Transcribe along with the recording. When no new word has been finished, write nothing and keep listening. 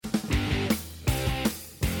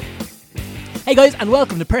Hey guys, and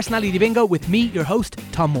welcome to Personality Bingo with me, your host,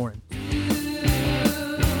 Tom Moran.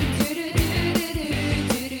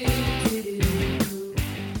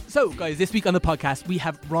 So guys, this week on the podcast we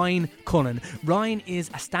have Ryan Cullen. Ryan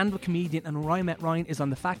is a stand-up comedian, and where I met Ryan is on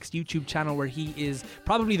the Facts YouTube channel, where he is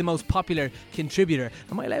probably the most popular contributor.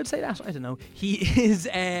 Am I allowed to say that? I don't know. He is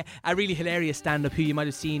a really hilarious stand-up who you might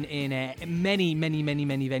have seen in many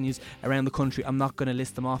venues around the country. I'm not going to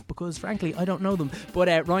list them off because frankly I don't know them,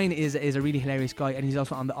 but Ryan is a really hilarious guy, and he's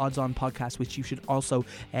also on the Odds On podcast, which you should also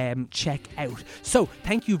check out. So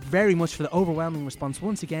thank you very much for the overwhelming response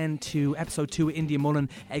once again to episode 2 with India Mullen.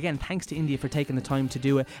 Again, thanks to India for taking the time to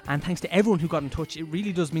do it, and thanks to everyone who got in touch. It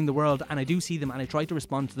really does mean the world, and I do see them and I try to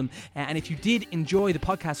respond to them. And if you did enjoy the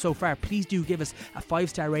podcast so far, please do give us a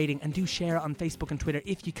 5-star rating and do share it on Facebook and Twitter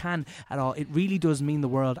if you can at all. It really does mean the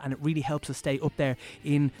world, and it really helps us stay up there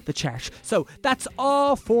in the charts. So that's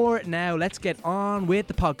all for now. Let's get on with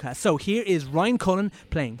the podcast. So here is Ryan Cullen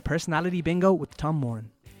playing Personality Bingo with Tom Moran.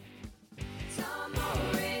 Tom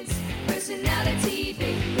Moran's Personality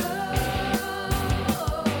Bingo.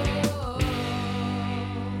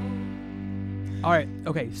 Alright,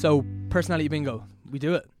 okay, so Personality Bingo. We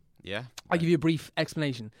do it. Yeah. I'll give you a brief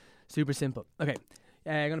explanation. Super simple. Okay,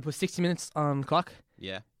 I'm going to put 60 minutes on the clock.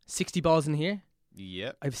 Yeah. 60 balls in here.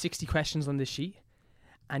 Yeah. I have 60 questions on this sheet,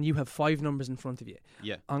 and you have 5 numbers in front of you.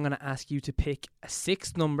 Yeah. I'm going to ask you to pick a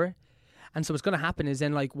 6th number. And so what's going to happen is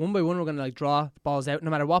then, like, one by one, we're going to, like, draw balls out. No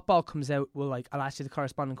matter what ball comes out, I'll ask you the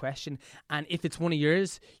corresponding question. And if it's one of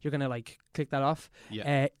yours, you're going to, like, click that off.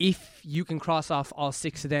 Yeah. If you can cross off all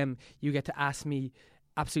 6 of them, you get to ask me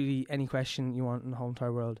absolutely any question you want in the whole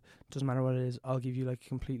entire world. Doesn't matter what it is. I'll give you, like, a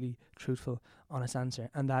completely truthful, honest answer.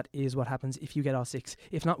 And that is what happens if you get all 6.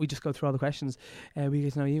 If not, we just go through all the questions. We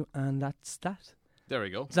get to know you, and that's that. There we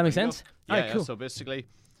go. Does that make sense? Yeah, Alright, cool. So basically,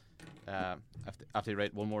 after you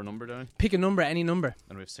write one more number down, Pick a number, any number.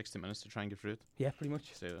 and we have 60 minutes to try and get through it. Yeah, pretty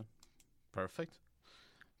much. So, perfect.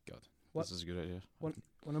 God, What- this is a good idea. What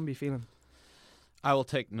number are you feeling? I will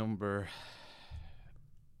take number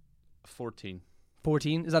 14.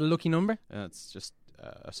 14. Is that a lucky number? It's just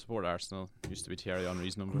I support Arsenal. Used to be Thierry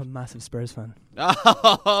Henry's I'm a number. massive Spurs fan.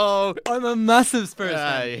 Oh, I'm a massive Spurs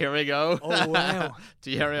fan. here we go. Oh, wow.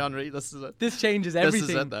 Thierry Henry. This is it. This changes everything. This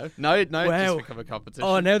is it now. Now Wow. it's just become a competition.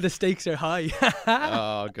 Oh, now the stakes are high.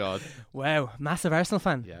 Oh God. Wow. Massive Arsenal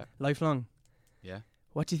fan. Yeah. Lifelong. Yeah.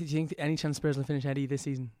 What do you think? Any chance Spurs will finish Eddie this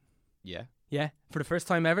season? Yeah. Yeah. For the first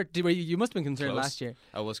time ever? You must have been concerned Close. last year.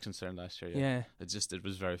 I was concerned last year. Yeah. It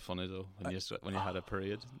was very funny though when you had a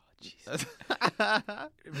period. Jesus.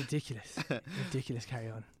 Ridiculous. Ridiculous carry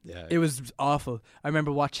on. Yeah. It was awful. I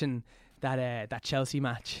remember watching that Chelsea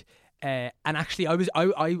match. And actually, I was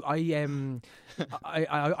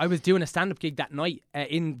doing a stand-up gig that night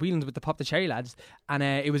in Whelan's with the Pop the Cherry lads, and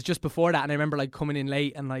it was just before that. And I remember like coming in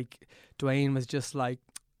late, and like Dwayne was just like,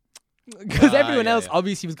 because everyone else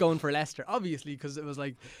obviously was going for Leicester, obviously, because it was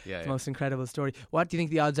like the most incredible story. What do you think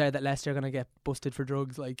the odds are that Leicester are going to get busted for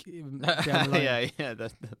drugs, like down the line,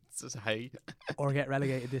 that's just high. or get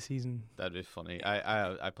relegated this season? That'd be funny.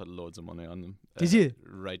 I put loads of money on them. Did you?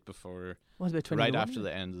 Right before, What was it, about 20 right to 1? after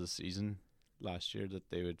the end of the season last year, that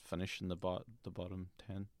they would finish in the bottom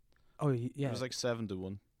 10. Oh yeah, It was like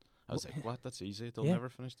 7-1. I was like, what? That's easy. They'll Yeah. never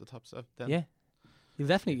finish the top 7. Then. yeah. You'll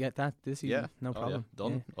definitely get that this season. Yeah. No Oh, problem. yeah.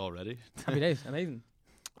 Done already. Yeah. Happy days, amazing.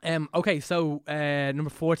 Okay, so number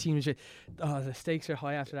 14 was the stakes are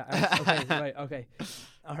high after that. Okay, right, okay.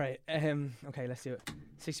 Alright, okay, let's do it.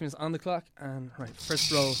 60 minutes on the clock, and right, first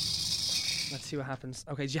roll. Let's see what happens.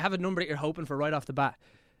 Okay, do you have a number that you're hoping for right off the bat?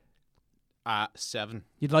 7.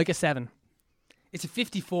 You'd like a 7. It's a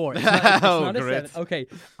 54. It's not a great. 7. Okay,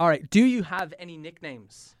 alright. Do you have any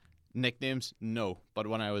nicknames? Nicknames? No. But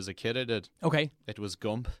when I was a kid, I did. Okay. It was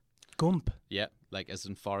Gump. Gump. Yeah, like as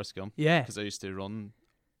in Forrest Gump. Yeah. Because I used to run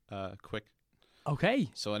quick. Okay.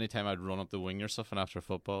 So anytime I'd run up the wing or something after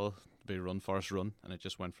football, it'd be run, Forrest, run, and it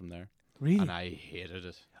just went from there. Really? And I hated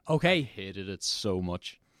it. I Okay. hated it so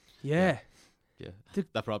much. Yeah. Yeah. Did-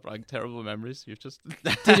 That brought back terrible memories. You've just...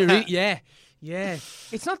 Did it really? Yeah. Yeah.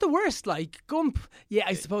 It's not the worst, like Gump. Yeah,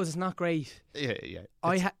 I suppose it's not great. yeah.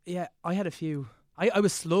 I had a few. I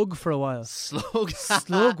was Slug for a while. Slug.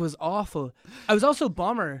 Slug was awful. I was also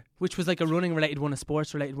Bomber, which was like a running related one, a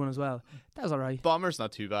sports related one as well. That was alright. Bomber's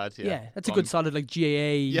not too bad, yeah. Yeah, that's a good solid like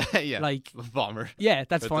GAA. Yeah. Like, Bomber. yeah,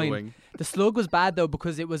 that's With the fine. wing. The Slug was bad though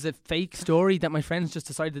because it was a fake story that my friends just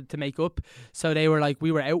decided to make up. So they were like,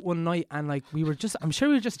 we were out one night and like we were just, I'm sure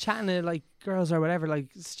we were just chatting to like girls or whatever, like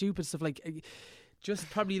stupid stuff, like just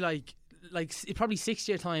probably like probably 6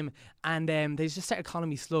 year time, and they just started calling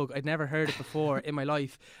me Slug. I'd never heard it before in my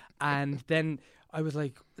life, and then I was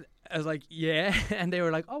like, I was like, yeah. And they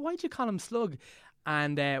were like, oh, why'd you call him Slug?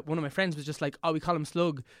 And one of my friends was just like, oh, we call him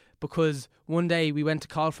Slug because one day we went to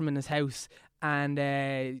call from in his house,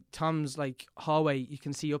 and Tom's like hallway, you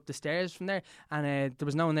can see up the stairs from there, and there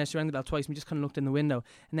was no one there, so we rang the bell twice, and we just kind of looked in the window,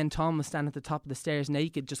 and then Tom was standing at the top of the stairs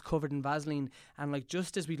naked, just covered in Vaseline, and like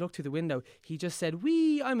just as we looked through the window, he just said,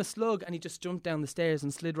 wee, I'm a slug, and he just jumped down the stairs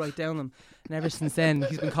and slid right down them, and ever since then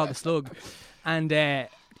he's been called a slug. And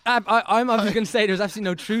I'm obviously going to say there's absolutely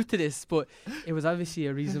no truth to this, but it was obviously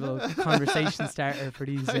a reasonable conversation starter for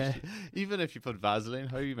these. Even if you put Vaseline,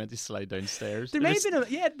 how are you meant to slide downstairs? There may have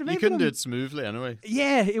been you couldn't do it smoothly anyway.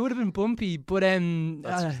 Yeah, it would have been bumpy, but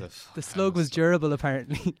the slug was durable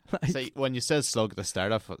apparently. Like, See, when you said slug at the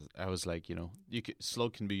start off, I was like,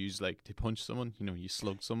 slug can be used like to punch someone. You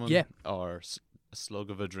slug someone, Yeah. or a slug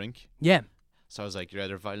of a drink. yeah. So I was like, you're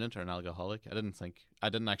either violent or an alcoholic. I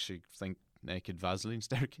didn't actually think naked Vaseline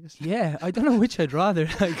staircase. Yeah, I don't know which I'd rather.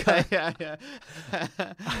 Like, yeah.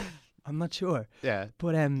 I'm not sure. Yeah.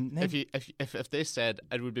 But If they said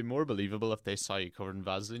it would be more believable if they saw you covered in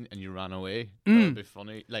Vaseline and you ran away, that would be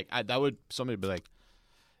funny. Like somebody would be like,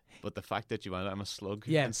 but the fact that you went, I'm a slug.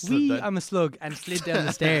 yeah, and slid down- I'm a slug and slid down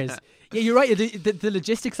the stairs. Yeah, you're right. The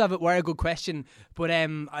logistics of it were a good question, but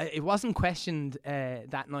it wasn't questioned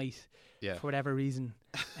that night. Yeah. For whatever reason.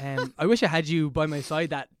 I wish I had you by my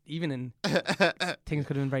side that evening. Things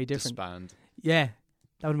could have been very different. Disband. Yeah,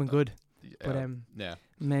 that would have been good. But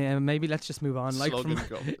yeah. maybe let's just move on. Like Slug from and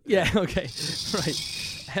go. yeah, okay,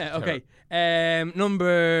 right, okay.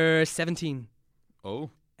 Number 17.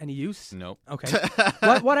 Oh, Any use? no. Okay.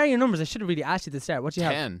 What are your numbers? I should have really asked you at the start. What do you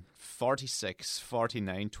have? 10, 46,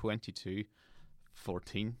 49, 22,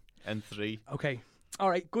 14, and 3. Okay. All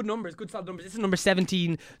right, good numbers, good solid numbers. This is number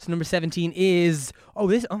 17. So number 17 is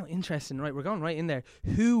interesting. Right, we're going right in there.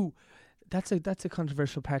 Who? That's a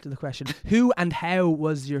controversial part of the question. Who and how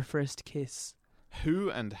was your first kiss? Who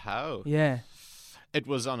and how? Yeah, It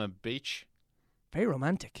was on a beach. very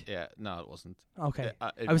romantic. Yeah, no, it wasn't. Okay,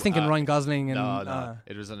 It- I was thinking Ryan Gosling and No.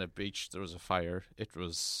 It was on a beach. There was a fire. It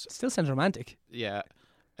was, still sounds romantic. yeah,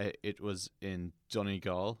 it was in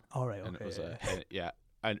Donegal. All right, And it okay. was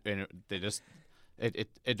and they just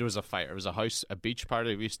it was a fire. It was a beach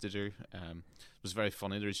party we used to do. It was very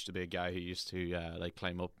funny. There used to be a guy who used to like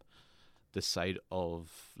climb up the side of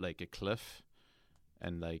like a cliff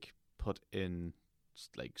and like put in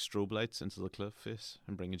like strobe lights into the cliff face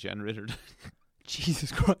and bring a generator down.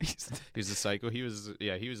 Jesus Christ. He was a psycho. He was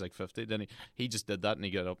like 50. Then he just did that and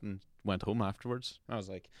he got up and went home afterwards. I was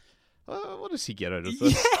like, what does he get out of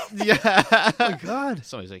this? Yeah. Oh my God.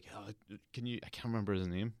 Somebody's like, can you? I can't remember his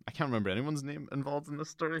name. I can't remember anyone's name involved in this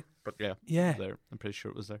story. But yeah, Yeah. it was there. I'm pretty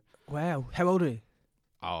sure it was there. Wow. How old are you?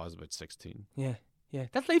 Oh, I was about 16. Yeah. Yeah.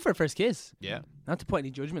 That's late for a first kiss. Yeah. Not to put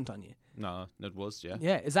any judgment on you. No, it was. Yeah.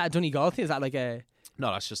 Yeah. Is that a Donegal thing? Is that like a?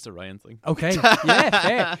 No, that's just a Ryan thing. Okay. Yeah.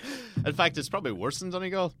 Fair. In fact, it's probably worse than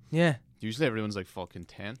Donegal. Yeah. Usually everyone's like fucking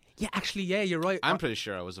 10. Yeah. Actually, yeah. You're right. I'm pretty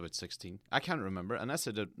sure I was about 16. I can't remember unless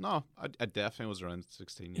I did. No, I definitely was around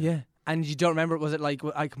 16. Yeah. And you don't remember? Was it like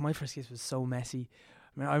my first kiss was so messy?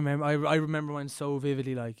 I remember mine so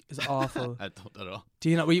vividly. Like it's awful. I don't know. Do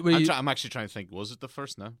you know? Were you? I'm actually trying to think. Was it the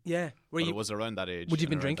first now? Yeah. Were But you? it was around that age. Would you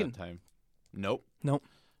have and been around drinking? that time? Nope. No.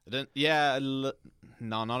 I didn't. Yeah.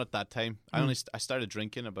 No, not at that time. I started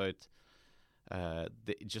drinking about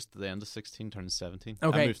just the end of 16, turned 17.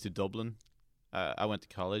 Okay. I moved to Dublin. I went to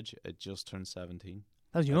college. I just turned 17.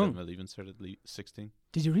 That was I young. did my leaving cert at 16.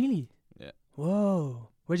 Did you really? Yeah. Whoa.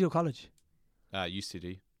 Where'd you go to college?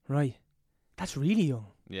 UCD. Right. That's really young.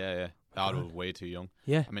 Yeah. I was way too young.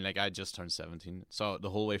 Yeah. I mean, like I just turned 17. So the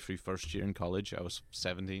whole way through first year in college, I was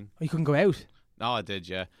 17. Oh, you couldn't go out. No, I did,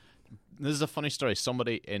 yeah. This is a funny story.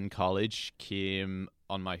 Somebody in college came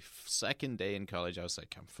on my second day in college. I was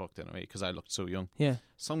like, I'm fucked anyway because I looked so young. Yeah.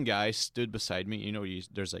 Some guy stood beside me. You know,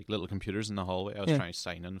 there's like little computers in the hallway. I was trying to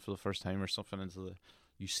sign in for the first time or something into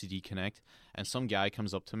the UCD Connect. And some guy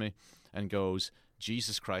comes up to me and goes,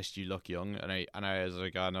 Jesus Christ, you look young. And I was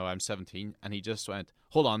like, oh no, I'm 17. And he just went,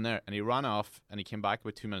 hold on there. And he ran off and he came back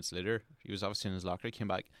about 2 minutes later. He was obviously in his locker. He came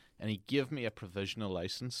back and he gave me a provisional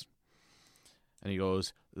license. And he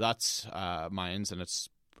goes, that's mine's and it's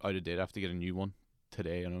out of date. I have to get a new one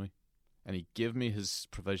today anyway. And he gave me his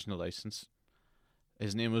provisional license.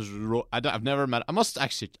 His name was I've never met.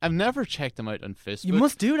 I've never checked him out on Facebook. You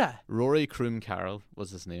must do that. Rory Croom Carroll was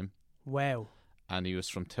his name. Wow. And he was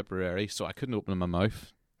from Tipperary, so I couldn't open my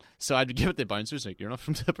mouth. So I'd give it the bouncers like, you're not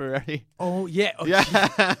from Tipperary. Oh yeah. Oh, Yeah. geez.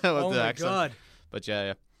 With Oh the my accent. God. But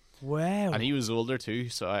yeah. Wow. And he was older too,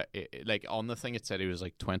 so like on the thing it said he was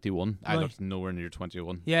like 21. I Right. looked nowhere near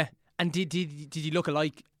 21. Yeah. And did you look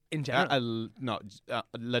alike in general. No,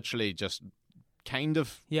 literally just kind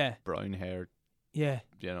of Yeah, brown hair, yeah,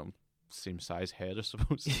 you know, same size head, I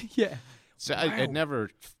suppose. yeah. So Wow. it never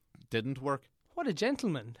didn't work. What a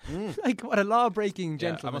gentleman! Like what a law-breaking Yeah,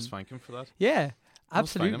 gentleman. I must thank him for that. Yeah, I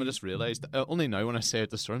must thank him. absolutely. I just realised only now when I say it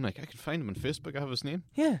the story, I'm like, I can find him on Facebook. I have his name,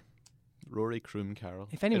 Yeah. Rory Croom Carroll.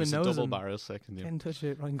 If anyone it's knows a double him, barrel second Get name. in touch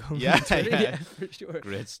with Ryan Coleman. Yeah, on Twitter. yeah. For sure.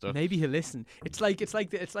 Great stuff. Maybe he'll listen. It's like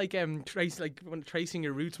tracing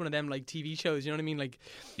your roots. One of them like TV shows. You know what I mean? Like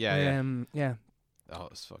Yeah. yeah. Oh,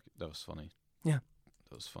 that was funny. Yeah.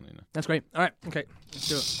 That was funny. No? That's great. All right, okay, let's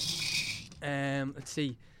do it. Let's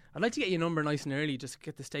see. I'd like to get your number nice and early, just to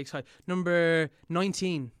get the stakes high. Number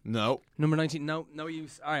 19. No. Number 19. No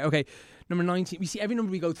use. All right, okay. Number 19. We see every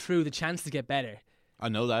number we go through, the chances get better. I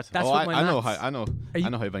know that. That's oh, what my I know maths- how. I know. Are you- I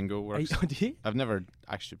know how bingo works. Do you? I've never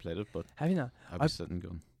actually played it, but Have you not? I'll be sitting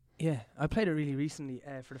going. Yeah, I played it really recently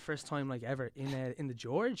for the first time like ever in the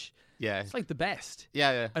George. Yeah. It's like the best.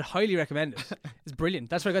 Yeah. I'd highly recommend it. It's brilliant.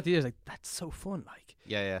 That's where I got the idea. I was like, that's so fun.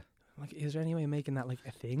 Yeah. Like, is there any way of making that like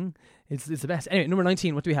a thing? It's the best. Anyway, number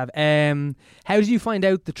 19. What do we have? How did you find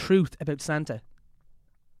out the truth about Santa?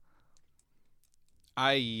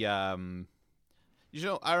 I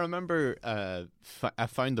remember I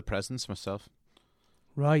found the presents myself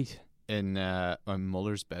Right. in my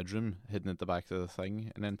mother's bedroom, hidden at the back of the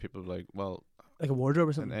thing, and then people were like, "Well," Like a wardrobe or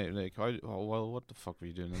and something. they like, "Oh, well, what the fuck were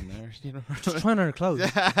you doing in there?" You know, Just trying on her clothes.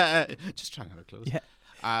 just trying on her clothes.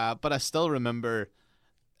 Yeah. But I still remember.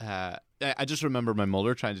 I just remember my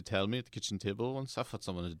mother trying to tell me at the kitchen table once. I thought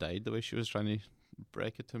someone had died the way she was trying to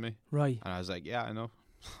break it to me, Right. and I was like, "Yeah, I know."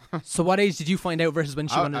 So what age did you find out versus when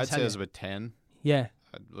she wanted I'd to say tell I was you? about 10. Yeah.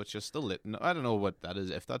 Which is still late. No, I don't know what that is.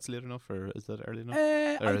 If that's late enough, or is that early enough,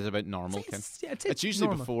 or I'd is it about normal? say Kind? it's, It's usually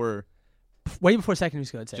normal. before, Way before secondary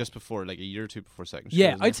school, I'd say. just before, like a year or two before secondary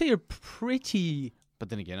yeah, school. I'd say you're pretty. But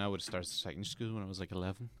then again, I would have started secondary school when I was like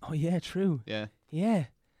 11. Oh yeah, true. Yeah. Yeah,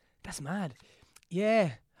 that's mad.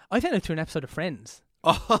 Yeah, I found out through an episode of Friends.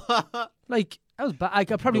 Oh, Like I was I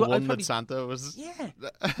probably the one I'd that probably Santa was. yeah,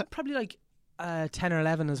 probably like 10 or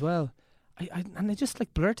 11 as well. And I just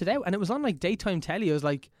like blurted out, and it was on like daytime telly. I was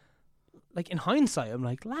like in hindsight, I'm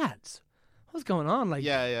like, lads, what's going on? Like,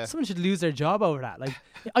 Yeah. someone should lose their job over that. Like,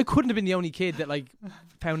 I couldn't have been the only kid that like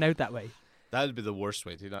found out that way. That'd be the worst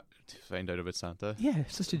way to find out about Santa. Yeah,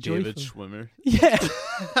 it's such a David joyful. Schwimmer. Yeah,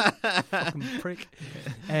 fucking prick.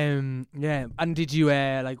 Yeah. And did you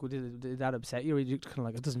did that upset you? Or were you kind of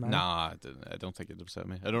like, it doesn't matter? Nah, I don't think it upset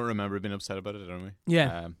me. I don't remember being upset about it. Anyway.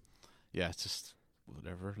 Yeah. Yeah, it's just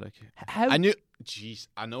whatever. Like How? I knew. Jeez,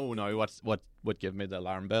 I know now what gave me the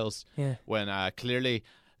alarm bells Yeah. when clearly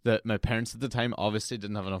that my parents at the time obviously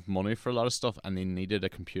didn't have enough money for a lot of stuff and they needed a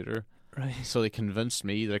computer, Right. so they convinced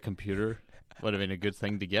me that a computer would have been a good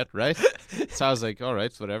thing to get, right? So I was like, all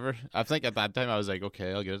right, whatever. I think at that time I was like,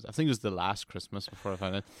 okay, I'll get it. I think it was the last Christmas before I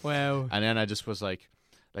found it, Wow. and then I just was like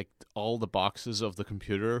all the boxes of the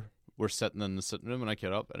computer were sitting in the sitting room when I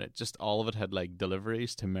got up, and it just all of it had like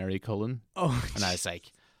deliveries to Mary Cullen, Oh. and I was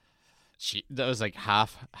like. That was like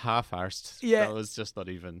half-arsed. Yeah. That was just not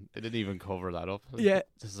even. It didn't even cover that up. Yeah.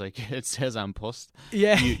 It's like it says Ampost.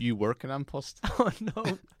 Yeah. You work in Ampost. Oh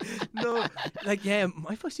no. Like yeah,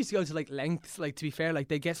 my folks used to go to like lengths. Like to be fair, like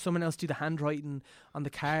they get someone else do the handwriting on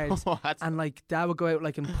the cards, What? and like Dad would go out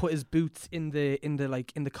like and put his boots in the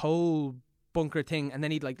coal bunker thing, and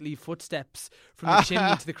then he'd like leave footsteps from the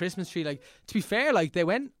chimney to the Christmas tree. Like to be fair, like they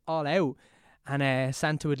went all out, and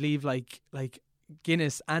Santa would leave like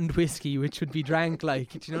Guinness and whiskey, which would be drank. Like,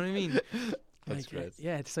 do you know what I mean? That's like, great.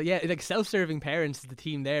 yeah. So yeah, like self-serving parents is the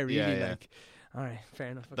team there. Really, Yeah. like. All right, fair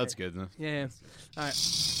enough. Okay. That's good. No? Yeah. All right,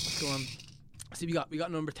 let's go on. See, we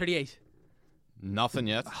got number 38. Nothing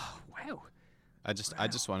yet. Oh, wow. I just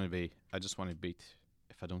want to beat.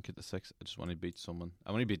 If I don't get the 6, I just want to beat someone.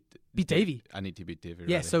 I want to Beat Davey. I need to beat Davey.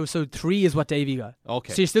 Yeah. already. So 3 is what Davey got.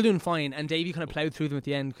 Okay. So you're still doing fine, and Davey kind of ploughed through them at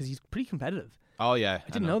the end because he's pretty competitive. Oh yeah. I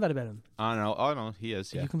didn't know that about him. I know. Oh no, he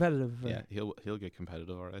is. Are Yeah. you competitive? Yeah. He'll get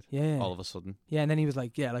competitive. All right. Yeah. All of a sudden. Yeah, and then he was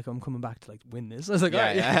like, "Yeah, like I'm coming back to like win this." I was like, Yeah, "All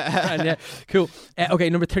right, yeah. Grand, yeah, cool." Okay,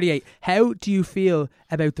 number 38. How do you feel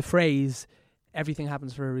about the phrase "everything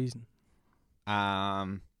happens for a reason"?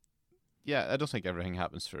 Yeah, I don't think everything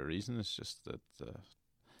happens for a reason. It's just that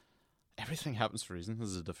everything happens for a reason. This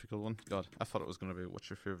is a difficult one. God, I thought it was going to be what's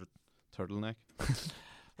your favorite turtleneck?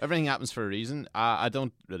 Everything happens for a reason. I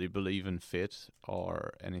don't really believe in fate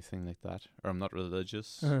or anything like that, or I'm not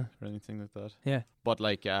religious Uh-huh. or anything like that. Yeah. But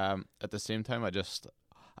like at the same time,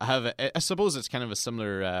 I suppose it's kind of a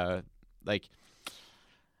similar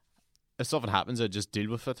if something happens, I just deal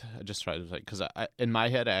with it. I just try to like, because I in my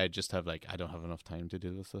head I just have like I don't have enough time to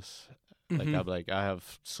deal with this. Like Mhm. I'm like I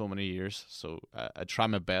have so many years, so I try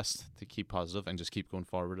my best to keep positive and just keep going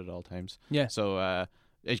forward at all times. Yeah. So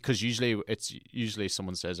because usually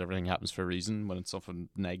someone says everything happens for a reason when it's something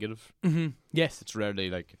negative. Yes. It's rarely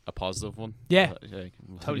like a positive one. Yeah. Like,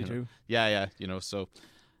 Totally you know. true. Yeah. So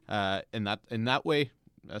in that way,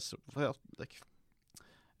 well, like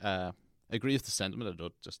agree with the sentiment. I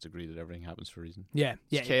don't just agree that everything happens for a reason. Yeah.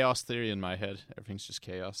 It's chaos theory in my head. Everything's just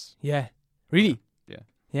chaos. Yeah. Really? Yeah.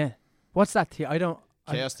 Yeah. What's that theory? I don't.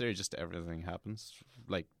 Chaos theory, just everything happens.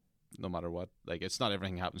 Like no matter what. Like it's not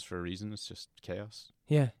everything happens for a reason. It's just chaos.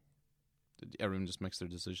 Yeah. Everyone just makes their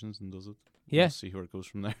decisions and does it. Yeah. We'll see where it goes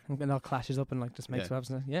from there. And then all clashes up and like just makes Yeah. what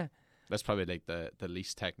happens. Yeah. That's probably like the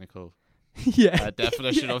least technical Yeah.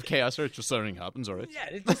 definition Yeah. of chaos, or just everything happens, alright?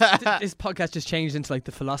 Yeah, this podcast just changed into like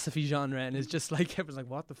the philosophy genre, and it's just like everyone's like,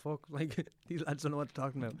 "What the fuck?" Like these lads don't know what they're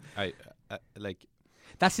talking about. I like.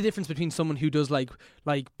 That's the difference between someone who does like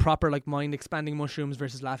proper like mind expanding mushrooms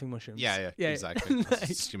versus laughing mushrooms. Yeah, exactly. Like-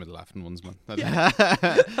 It's the laughing ones, man. Yeah.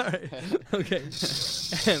 All right. Okay.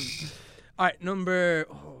 All right. Number.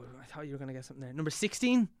 Oh, I thought you were gonna get something there. Number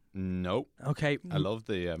 16. No, Okay. I love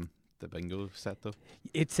the bingo set though.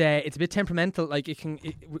 It's a bit temperamental. Like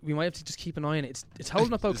we might have to just keep an eye on it. It's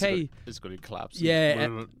holding up okay It's going to collapse. Yeah,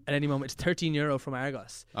 at any moment. It's €13 from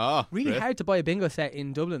Argos. Oh, Really great. hard to buy a bingo set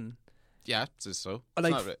in Dublin Yeah, it's just so. I It's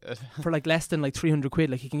like- not re- for like less than like 300 quid.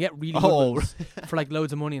 Like you can get really good Oh, ones for like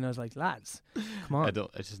loads of money. And I was like, lads, come on.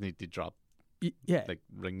 I just need to drop Yeah, like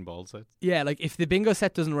ring balls out. yeah. Like if the bingo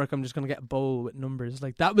set doesn't work, I'm just gonna get a bowl with numbers.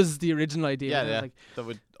 Like that was the original idea. Yeah, And I was yeah. Like, That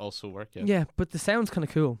would also work. Yeah. yeah, but the sound's kind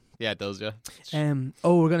of cool. Yeah, it does. Yeah.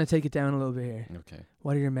 Oh, we're gonna take it down a little bit here. Okay.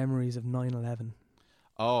 What are your memories of 9/11?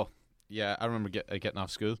 Oh, yeah. I remember getting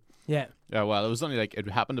off school. Yeah, Yeah. Well, it was only like it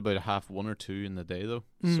happened about 1:30 or 2 in the day though,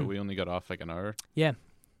 so Mm. we only got off like an hour. yeah,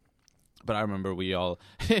 But I remember we all.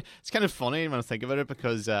 It's kind of funny when I think about it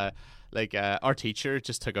because, our teacher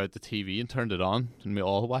just took out the TV and turned it on, and we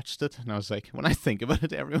all watched it. And I was like, when I think about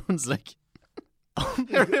it, everyone's like,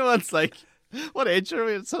 what age are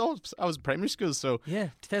we? I was in primary school, so yeah.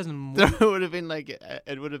 2001. there would have been like,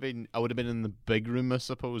 I would have been in the big room, I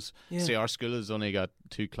suppose. Yeah. See, our school has only got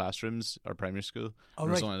 2 classrooms. Our primary school, Oh,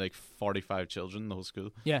 there's right. only like 45 children in the whole school.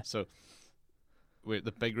 Yeah. So,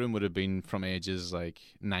 the big room would have been from ages like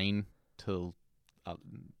 9 till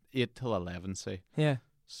 8 till 11, say. Yeah.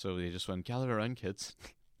 So they just went, gather around, kids.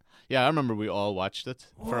 Yeah, I remember we all watched it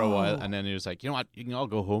for a while, Whoa. and then he was like, you know what, you can all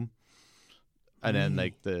go home. And then Really?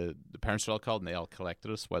 like the parents were all called, and they all collected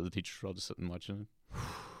us while the teachers were all just sitting watching it.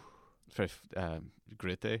 Very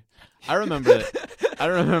great day. I remember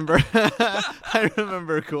I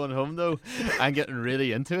remember going home though and getting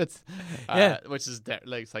really into it. Yeah. Which is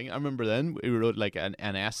like thing. I remember then we wrote like an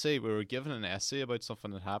essay. We were given an essay about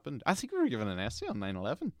something that happened. I think we were given an essay on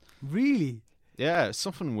 9/11. Really? Yeah, it's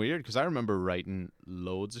something weird because I remember writing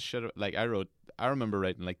loads of shit. Like I remember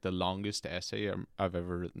writing like the longest essay I've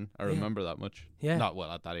ever written. I Yeah. remember that much. Yeah. Not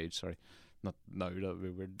well at that age. Sorry, not now. That would be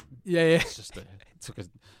weird. Yeah, yeah. It's just it took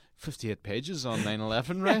 58 pages on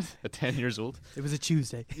 9/11, right? At 10 years old. It was a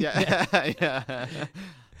Tuesday. Yeah, yeah,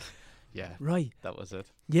 yeah. Right. That was it.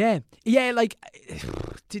 Yeah. Yeah. Like,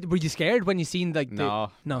 were you scared when you seen like the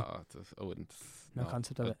No, I wouldn't. No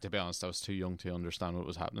concept of it. To be honest, I was too young to understand what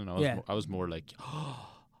was happening. Yeah. I was more like,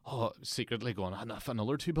 secretly going, if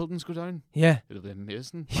another 2 buildings go down, Yeah. it'll be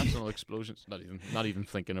amazing. National explosions. Not even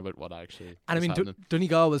thinking about what actually. And I was mean, happening.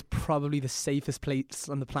 Donegal was probably the safest place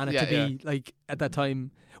on the planet Yeah, to be, like, at that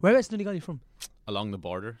time. Whereabouts in Donegal are you from? Along the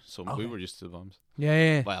border, so we Okay. were used to the bombs. Yeah,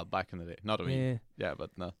 yeah. Well, back in the day, not a wee. Yeah. Yeah, but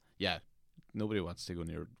no, yeah. Nobody wants to go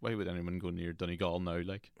near. Why would anyone go near Donegal now?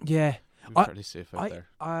 Like, Yeah. we're I- fairly safe out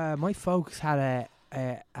there. My folks had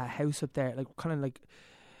a house up there, like, kind of like,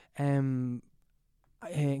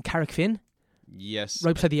 in Carrickfinn, Yes.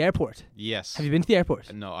 right beside the airport. Yes. Have you been to the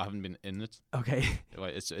airport? No, I haven't been in it. Okay.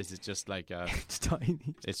 Wait, is it just like It's tiny.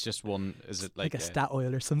 it's just one? Is it Like like a stat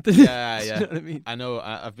oil or something. Yeah, Do you yeah. know what I mean? I know.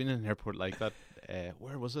 I've been in an airport like that.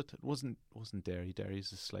 Where was it? It wasn't Derry.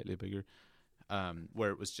 Derry's is slightly bigger.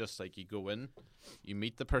 Where it was just like you go in, you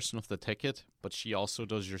meet the person with the ticket, but she also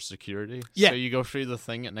does your security. Yeah. So you go through the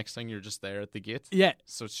thing, and next thing you're just there at the gate. Yeah.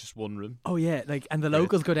 So it's just one room. Oh, yeah. Like, and the Right.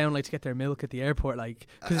 locals go down, like, to get their milk at the airport, like,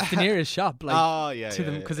 because it's the nearest shop, like, oh yeah, to yeah,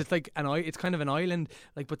 them, yeah. because it's like it's kind of an island,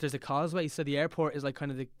 like, but there's a causeway, so the airport is like kind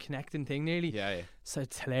of the connecting thing nearly. yeah, yeah, So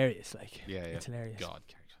it's hilarious, like, yeah, yeah. it's hilarious. God,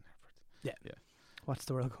 Carrickfinn Airport. What's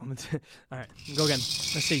the world coming to? All right, go again.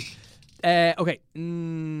 Let's see. Okay,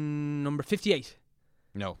 number 58.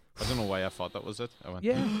 No, I don't know why I thought that was it. I went,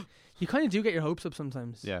 Yeah, you kind of do get your hopes up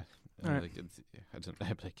sometimes. yeah. And Alright. like,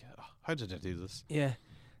 I'd be like, oh, how did I do this? Yeah.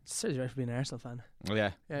 Serves you right for being an Arsenal fan. Well,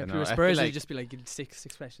 yeah. Yeah, I if know, you were I feel Spurs, like you'd just be like, six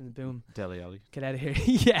questions, boom, Dele Alli. get out of here.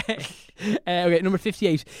 Yeah. Okay, number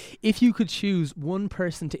 58. If you could choose one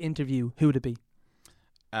person to interview, who would it be?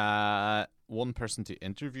 One person to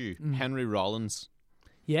interview, Mm. Henry Rollins.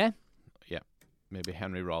 Yeah? Maybe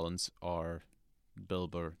Henry Rollins or Bill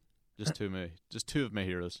Burr. Just two of my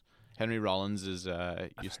heroes. Henry Rollins is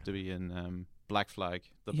used to be in Black Flag,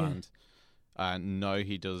 the Yeah. band, and now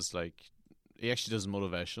he actually does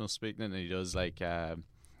motivational speaking, and he does like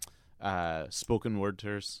spoken word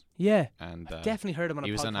tours. Yeah. And Definitely heard him on a podcast.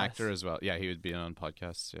 he was an actor as well. Yeah, he would be on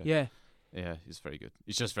podcasts. Yeah, Yeah. yeah, he's very good.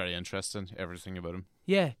 He's just very interesting. Everything about him.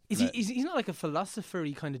 Yeah. Like- He's not like a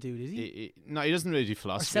philosopher-y kind of dude, is he? No, he doesn't really do Or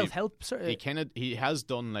philosophy. self-help sort He of. he has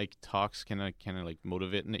done like talks, kind of like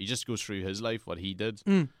motivating. He just goes through his life, what he did,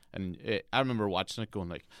 Mm. and I remember watching it, going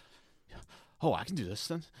like, "Oh, I can do this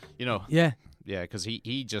then," you know? Yeah. Yeah, because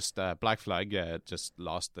he just Black Flag just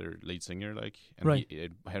lost their lead singer, like, and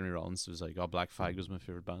Right. Henry Rollins was like, "Oh, Black Flag was my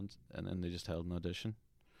favorite band," and then they just held an audition.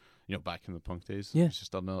 You know, back in the punk days, Yeah. He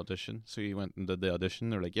just done an audition. So he went and did the audition.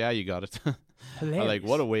 They're like, "Yeah, you got it." I'm Hilarious. like,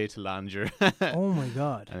 what a way to land your. Oh my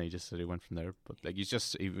God. And he just said he went from there. But like,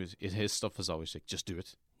 his stuff was always like, just do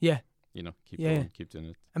it. Yeah. You know, keep Yeah. going, keep doing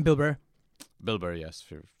it. And Bill Burr. Bill Burr, yes,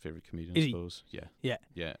 favorite comedian, Is I he? suppose. Yeah, Yeah.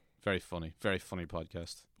 yeah, very funny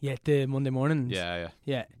podcast. Yeah, the Monday mornings. Yeah.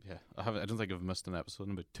 Yeah. I don't think I've missed an episode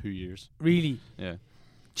in about 2 years. Really. Yeah,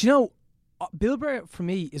 Do you know, Bill Burr for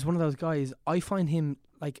me is one of those guys. I find him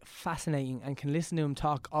like fascinating and can listen to him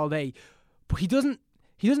talk all day, but he doesn't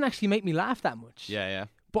actually make me laugh that much. yeah.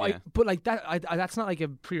 But yeah. but like that, that's not like a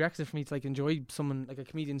prerequisite for me to like enjoy someone like a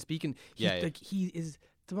comedian speaking. Yeah. Like he is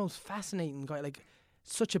the most fascinating guy. Like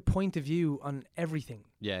such a point of view on everything.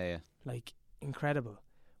 Yeah. Like incredible.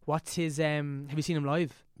 What's his? Have you seen him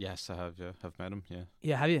live? Yes, I have. Yeah, have met him. Yeah,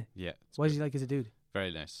 Yeah, have you? yeah. it's What is good. he like as a dude?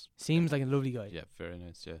 Very nice. Seems like a lovely guy. Yeah, very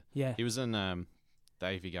nice. Yeah, Yeah. he was in the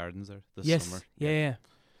Ivy Gardens there this Yes. summer. Yeah.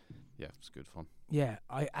 Yeah, it was good fun. Yeah.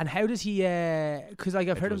 And how does he? Because like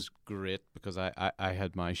I've heard it him. was great because I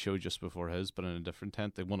had my show just before his, but in a different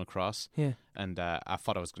tent. They won across. Yeah. And I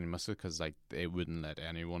thought I was going to miss it because like they wouldn't let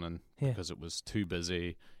anyone in Yeah. because it was too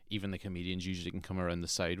busy. Even the comedians usually can come around the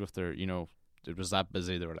side with their, you know, it was that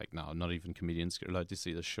busy. They were like, no, not even comedians are allowed to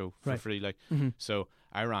see the show for Right. free. Like, Mhm. so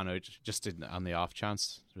I ran out just on the off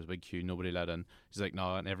chance. There was a big queue, nobody let in. He's like,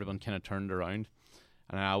 no, and everyone kind of turned around,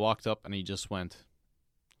 and I walked up, and he just went,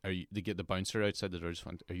 "Are you?" They get the bouncer outside the door. Just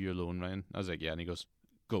went, "Are you alone, Ryan?" I was like, "Yeah," and he goes,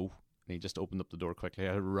 "Go." And he just opened up the door quickly.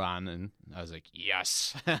 I ran in. I was like,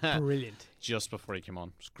 "Yes!" Brilliant. Just before he came on,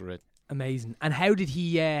 it was great. Amazing. And how did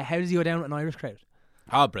he? How does he go down with an Irish crowd?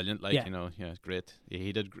 Ah, brilliant! Like Yeah. you know, yeah, great.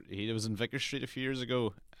 He was in Vicar Street a few years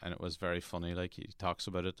ago, and it was very funny. Like he talks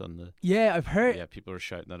about it on the Yeah, I've heard. yeah, people are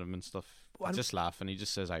shouting at him and stuff. Well, I just laugh, and he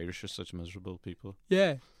just says Irish are such miserable people.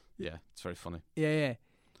 Yeah. Yeah, it's very funny. Yeah.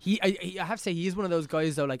 I have to say he is one of those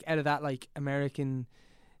guys though, like out of that like American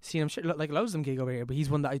scene. I'm sure like loads of them gig over here, but he's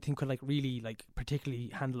one that I think could like really like particularly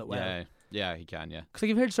handle it well. Yeah, yeah, he can. Yeah, Because like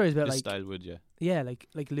you've heard stories about his like style would. Yeah, yeah, like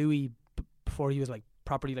Louis before he was like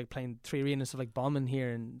properly like playing 3 Arena and stuff, like bombing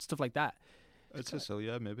here and stuff like that. I'd say so.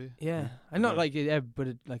 Yeah, maybe. Yeah, I'm not Yeah. like but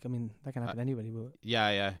it, like I mean that can happen to anybody. But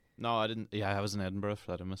Yeah. No, I didn't. Yeah, I was in Edinburgh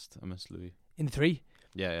for that. I missed Louis. in the 3,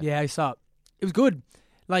 Yeah. yeah, I saw it. It was good.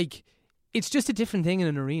 Like it's just a different thing in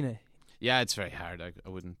an arena. Yeah, it's very hard. I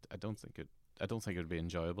don't think it would be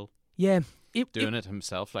enjoyable Yeah, doing it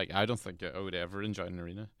himself. Like I don't think I would ever enjoy an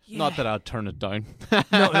arena. Yeah. Not that I'd turn it down.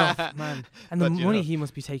 no, man. And the But, you money know. he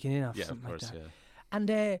must be taking in off Yeah, of something course. like that. Yeah. And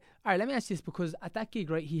all right, let me ask you this, because at that gig,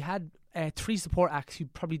 right, he had 3 support acts who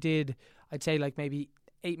probably did, I'd say, like maybe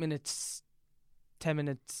 8 minutes, 10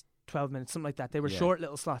 minutes, 12 minutes, something like that. They were Yeah. short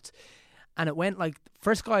little slots, and it went like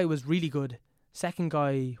first guy was really good, second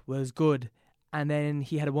guy was good, and then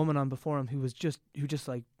he had a woman on before him who just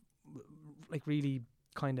like really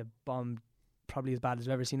kind of bombed, probably as bad as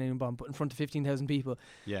I've ever seen anyone bomb, but in front of 15,000 people.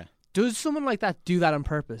 Yeah. Does someone like that do that on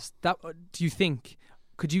purpose? That do you think?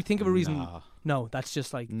 Could you think of a reason? Nah. No, that's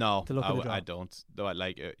just like No, the look of the draw. I don't. Though I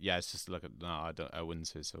like it. Yeah, it's just look at. No, I don't. I wouldn't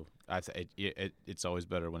say so. It's always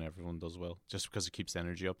better when everyone does well, just because it keeps the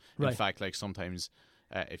energy up. Right. In fact, like sometimes,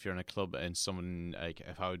 if you're in a club and someone like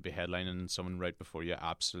if I would be headlining and someone right before you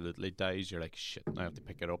absolutely dies, you're like shit. I have to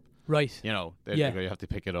pick it up. right. You know, Yeah. you have to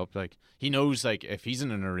pick it up. Like he knows, like if he's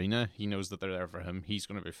in an arena, he knows that they're there for him. He's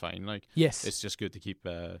gonna be fine. Like Yes. it's just good to keep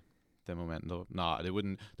the momentum up. Nah, they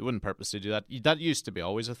wouldn't purposely do that. That used to be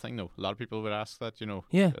always a thing though. A lot of people would ask that, you know.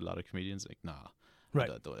 Yeah. A lot of comedians like, nah. Right.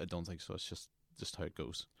 I don't think so. It's just just how it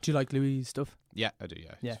goes. Do you like Louis' stuff? Yeah, I do.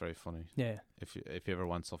 Yeah, Yeah. it's very funny. Yeah. If you ever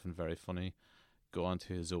want something very funny, go on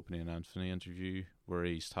to his Opening Anthony interview where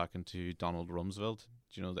he's talking to Donald Rumsfeld.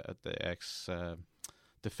 Do you know the ex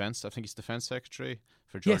defense? I think he's defense secretary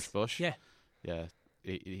for George Yes, Bush. yeah. Yeah.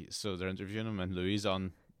 So they're interviewing him, and Louis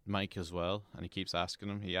on mic as well, and he keeps asking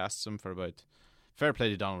him. He asks him for about fair play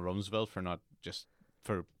to Donald Rumsfeld for not just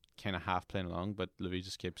for kind of half playing along, but Louis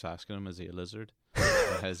just keeps asking him, is he a lizard?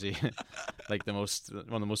 Has he like one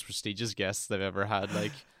of the most prestigious guests they've ever had?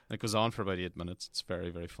 Like it goes on for about 8 minutes. It's very,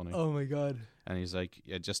 very funny. Oh my god. And he's like,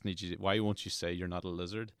 I just need you. Why won't you say you're not a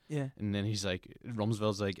lizard? Yeah. And then he's like,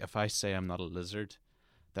 Rumsfeld's like, if I say I'm not a lizard,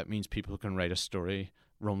 that means people can write a story.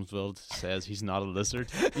 Rumsfeld says he's not a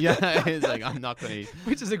lizard. Yeah, he's like, I'm not going to.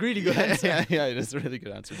 Which is a really good answer. Yeah, it is a really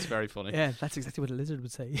good answer. It's very funny. Yeah, that's exactly what a lizard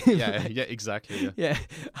would say. yeah, exactly. Yeah. Yeah.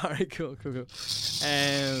 All right, cool.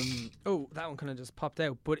 Oh, that one kind of just popped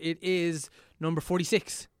out, but it is number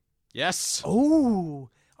 46. Yes. Oh,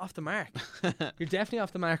 off the mark. You're definitely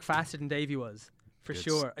off the mark faster than Davey was, for It's-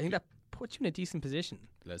 sure. I think that puts you in a decent position.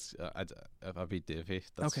 Let's. I beat Davey.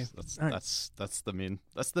 That's, Okay. That's All right. that's the main.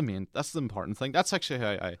 That's the important thing. That's actually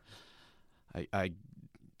how I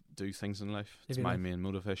do things in life. It's Live your my life. main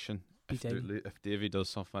motivation. Beat If Davey does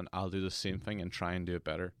something, I'll do the same thing and try and do it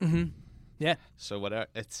better. Mm-hmm. Yeah, So whatever.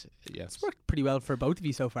 It's yes. it's worked pretty well for both of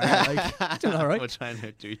you so far. Like, doing all right. We're trying to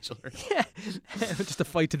outdo each other. Yeah, just a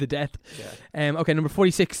fight to the death. Yeah. Okay, number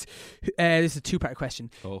 46. This is a two-part question.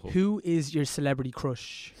 Oh. Who is your celebrity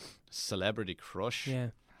crush? Celebrity crush. Yeah.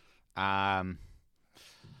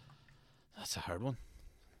 That's a hard one.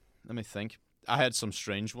 Let me think. I had some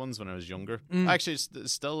strange ones when I was younger. Mm. I actually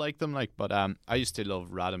still like them, but I used to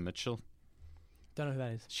love Radha Mitchell. Don't know who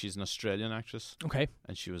that is. She's an Australian actress, Okay.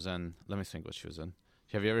 and she was in. Let me think what she was in.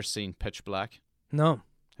 Have you ever seen Pitch Black? No.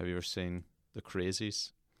 Have you ever seen The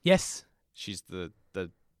Crazies? Yes. She's the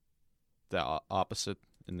opposite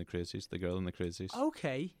in The Crazies. The girl in The Crazies.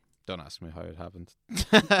 Okay. Don't ask me how it happened.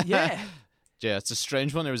 Yeah. Yeah, it's a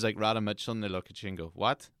strange one. It was like Radha Mitchell, and they look at you and go,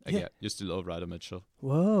 "What?" Yeah. Used to love Radha Mitchell.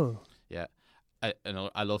 Whoa. Yeah,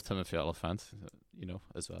 I love Timothy Oliphant,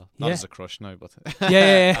 as well. Not Yeah. as a crush now, but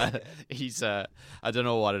Yeah. he's. I don't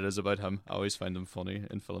know what it is about him. I always find him funny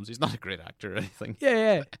in films. He's not a great actor or anything,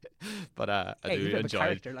 Yeah. but I Hey, he's a do bit of a enjoy.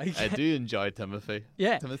 character, like. I do enjoy Timothy.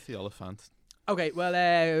 Yeah. Timothy Oliphant. Okay, well,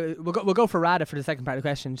 we'll go for Radha for the second part of the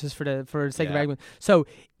question, just for the sake of Yeah. argument. So,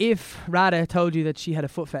 if Radha told you that she had a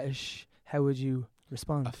foot fetish, how would you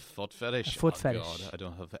respond? A foot fetish. A foot Oh, fetish. God, I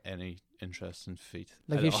don't have any interest in feet.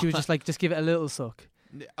 Like I if she was don't- just give it a little suck.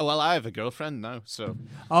 Well, I have a girlfriend now, so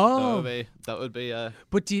Oh, that would be.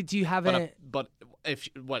 but do you have But if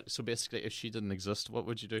so basically, if she didn't exist, what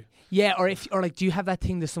would you do? yeah, or do you have that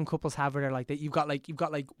thing that some couples have where they're like that you've got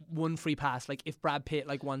one free pass, like if Brad Pitt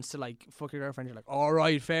wants to fuck your girlfriend, you're like, all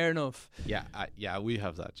right, fair enough. Yeah, we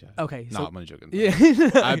have that. Yeah. Okay, No, so I'm only joking. yeah,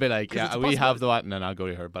 I'd be like, 'Cause yeah, it's we possible. have that, and then I'll go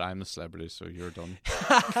to her. But I'm the celebrity, so you're done.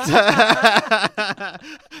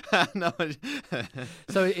 No.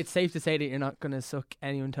 So it's safe to say that you're not gonna suck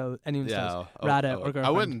anyone's toes. Yeah, Radha or I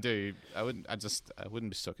girlfriend. wouldn't do. I wouldn't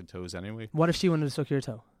be sucking toes anyway. What if she wanted to suck your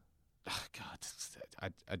toe? Oh, God,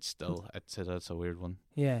 I'd say that's a weird one.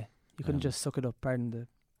 Yeah, you couldn't Um, just suck it up. Pardon the.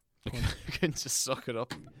 You can just suck it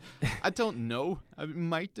up. I don't know. I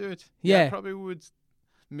might do it. Yeah. I probably would.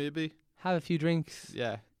 Maybe. Have a few drinks.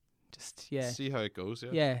 Yeah. Just yeah. See how it goes.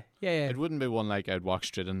 Yeah. It wouldn't be one like I'd walk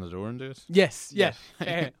straight in the door and do it. Yes. Yeah.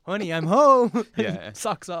 Honey, I'm home. Yeah.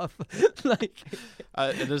 Socks off.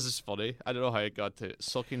 It is just funny. I don't know how it got to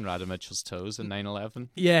sucking Radha Mitchell's toes in 9/11.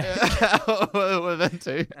 Yeah. Well, then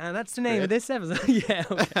too. And that's the name of this episode. Yeah.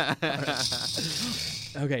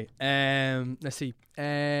 Okay. Let's see.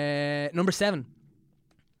 Number 7.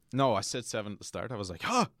 No, I said 7 at the start. I was like,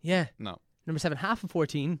 oh Yeah. no. Number 7, half of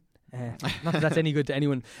 14. Not that that's any good to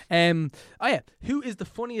anyone. Who is the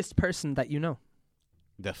funniest person that you know?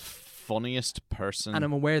 The funniest person. And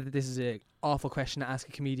I'm aware that this is an awful question to ask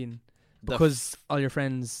a comedian The because all your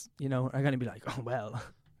friends, are going to be like, oh, well.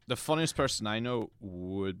 The funniest person I know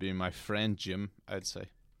would be my friend Jim, I'd say.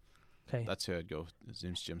 Okay. That's who I'd go. His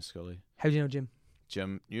name's Jim Scully. How do you know Jim?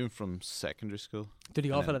 Jim, knew him from secondary school.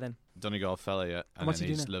 Donegal And fella then? Donegal fella, yeah. And what's then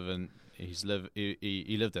he do he's now? living.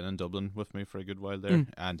 He lived in Dublin with me for a good while there, Mm.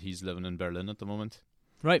 and he's living in Berlin at the moment.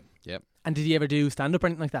 Right. Yep. And did he ever do stand-up or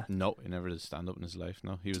anything like that? No, he never did stand up in his life.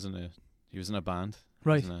 No, he was in a band.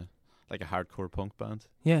 Right. He was in like a hardcore punk band.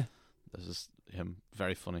 Yeah. This is him.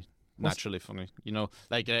 Very funny. What's- Naturally funny.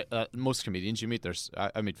 Like most comedians you meet,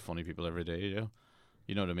 I meet funny people every day.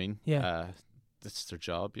 You know what I mean? Yeah. That's their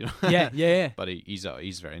job. Yeah. But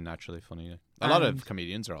he's very naturally funny. Yeah. A lot And- of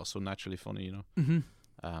comedians are also naturally funny. Mm-hmm.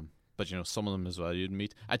 But But some of them as well you'd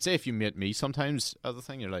meet. I'd say if you meet me sometimes, other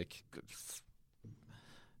thing, you're like,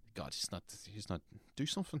 God, he's not. Do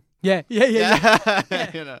something. Yeah.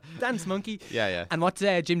 Yeah. Dance monkey. Yeah. And what's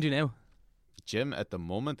Jim do now? Jim at the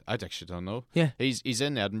moment, I actually don't know. Yeah. He's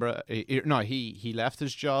in Edinburgh. He left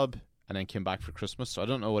his job and then came back for Christmas. So I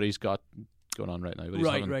don't know what he's got going on right now. But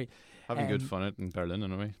he's having good fun out in Berlin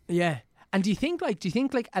anyway. Yeah. And do you think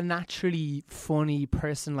like a naturally funny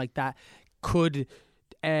person like that could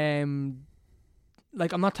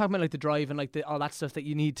like, I'm not talking about like the drive and like all that stuff that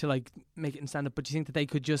you need to like make it in stand up, but do you think that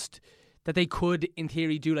they could in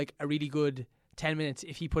theory do like a really good 10 minutes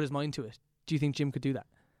if he put his mind to it? Do you think Jim could do that?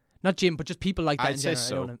 Not Jim, but just people like that I'd in say general.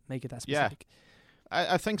 so. I don't want to make it that specific.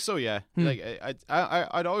 I think so, yeah. Like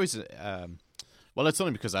I'd always well, it's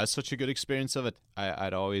only because I had such a good experience of it.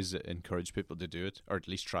 I'd always encourage people to do it, or at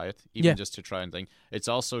least try it, even just to try and think. It's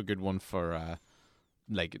also a good one for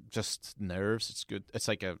like just nerves. It's good. It's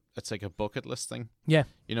like a bucket list thing. Yeah.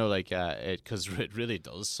 Like because it really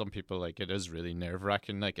does. Some people, like, it is really nerve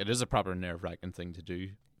wracking. Like, it is a proper nerve wracking thing to do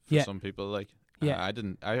for some people. Like, I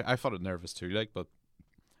thought it nervous too. Like, but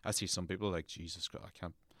I see some people like, Jesus Christ, I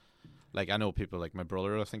can't. Like, I know people like my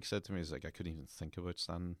brother, I think, said to me, he's like, I couldn't even think about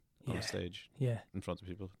standing on a stage in front of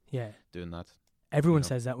people doing that. Everyone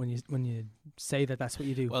says that when you say that's what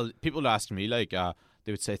you do. Well, people ask me, like,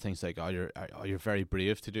 they would say things like, you're very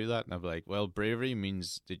brave to do that. And I'd be like, well, bravery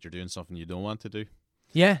means that you're doing something you don't want to do.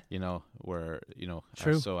 Yeah.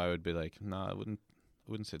 True. So I would be like, no, I wouldn't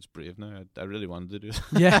say it's brave now. I really wanted to do it.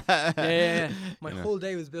 Yeah. My whole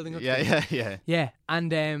day was building up. Yeah.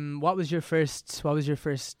 And what was your first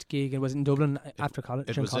gig? Was it in Dublin after college?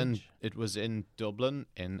 It was in Dublin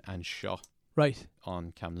in Anshaw. Right.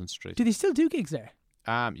 On Camden Street. Do they still do gigs there?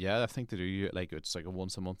 Yeah, I think they do. Like, it's like a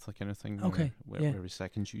once a month kind of thing. Okay. Every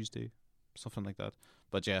second Tuesday, something like that.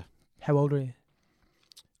 But yeah. How old were you?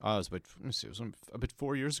 I was about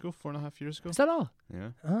 4 years ago, 4.5 years ago. Is that all? Yeah.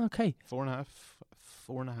 Oh, okay.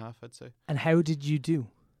 4.5, I'd say. And how did you do?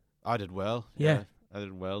 I did well. Yeah. I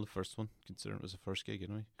did well the first one, considering it was the first gig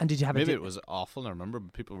anyway. And did you have maybe it was awful, I remember,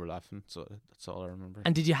 but people were laughing, so that's all I remember.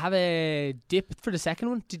 And did you have a dip for the second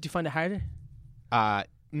one? Did you find it harder?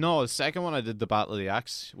 No, the second one I did the Battle of the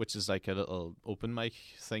Axe, which is like a little open mic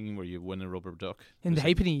thing where you win a rubber duck. In the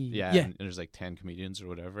halfpenny? Yeah. And there's like 10 comedians or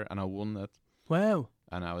whatever, and I won that. Wow.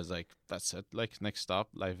 And I was like, that's it, like, next stop,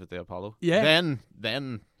 live at the Apollo. Yeah.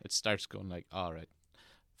 Then it starts going like, all right.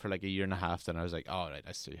 For like a year and a half, then I was like, all right,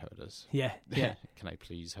 I see how it is. Yeah. Can I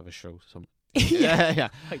please have a show? Yeah.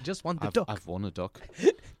 I just want the duck. I've won a duck.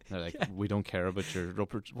 They're like, we don't care about your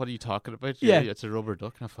rubber. What are you talking about? Yeah. It's a rubber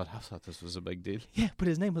duck. And I thought this was a big deal. Yeah, but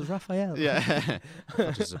his name was Raphael. Yeah. I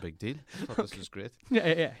thought this was a big deal. I thought this was great.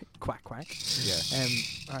 Yeah. Quack. Yeah.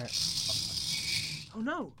 All right. Oh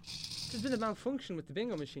no, there's been a malfunction with the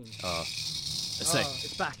bingo machine.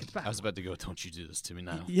 It's back. I was about to go, don't you do this to me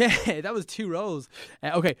now. Yeah, that was 2 rolls.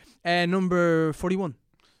 Okay, number 41.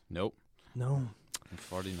 Nope. No. I'm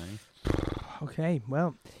 49. Okay,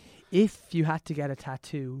 well, if you had to get a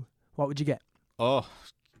tattoo, what would you get? Do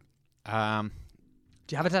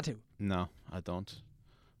you have a tattoo? No, I don't.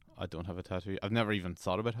 I don't have a tattoo. I've never even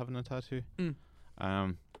thought about having a tattoo.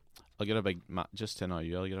 I'll get a big, just to annoy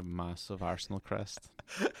you, I'll get a massive Arsenal crest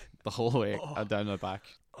the whole way down my back.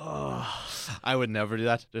 I would never do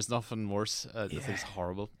that. There's nothing worse. The thing's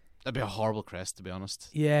horrible. That'd be a horrible crest, to be honest.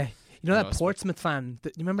 Yeah. You know that Portsmouth fan?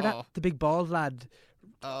 You remember that? The big bald lad?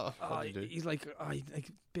 He's like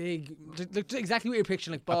big. Look exactly what you're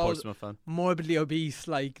picturing, like bald, a Portsmouth fan. Morbidly obese,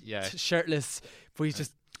 like shirtless, but he's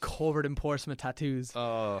just covered in Portsmouth tattoos.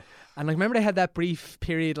 And like, remember they had that brief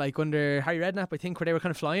period like under Harry Redknapp, I think, where they were kind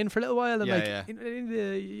of flying for a little while, and in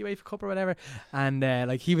the UEFA Cup or whatever, and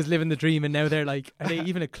like he was living the dream, and now they're like, are they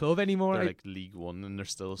even a club anymore? They're like League One, and they're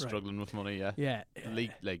still struggling with money.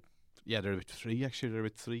 League, like, they're about 3 actually. They're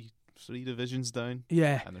about three divisions down.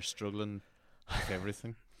 Yeah, and they're struggling with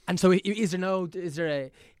everything. And so,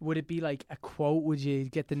 would it be like a quote? Would you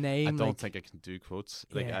get the name? I don't think I can do quotes.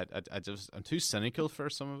 Like, I'm too cynical for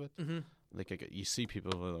some of it. Mm-hmm. Like, you see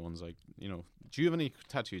people with ones like, do you have any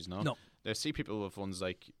tattoos? No. I see people with ones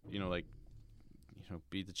like,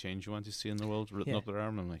 be the change you want to see in the world written up their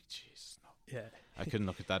arm. I'm like, jeez, no. Yeah. I couldn't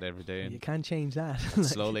look at that every day. You can't change that.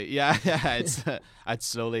 Slowly, I'd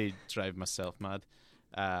slowly drive myself mad.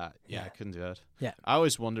 I couldn't do that. Yeah, I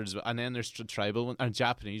always wondered, and then there's tribal and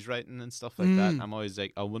Japanese writing and stuff like that. I'm always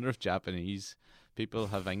like, I wonder if Japanese people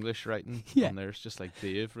have English writing and there's just like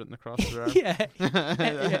Dave written across their arm.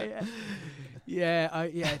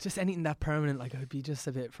 Just anything that permanent, like, I'd be just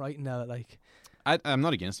a bit frightened of it. Like, I'm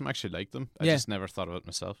not against them. I actually like them. I just never thought of it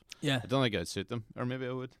myself. Yeah, I don't think I'd suit them, or maybe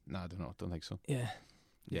I would. No, I don't know. I don't think so.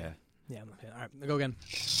 Yeah. Yeah, I'm not feeling. All right, I'll go again.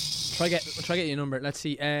 Try get you a number. Let's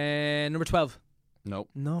see. Number 12. Nope.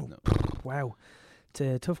 No. No. Wow. It's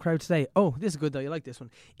a tough crowd today. Oh, this is good though. You like this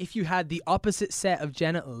one. If you had the opposite set of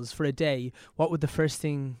genitals for a day, what would the first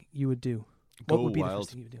thing you would do? What Go would be the wild. first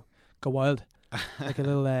thing you would do? Go wild. Like a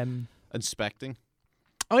little Inspecting.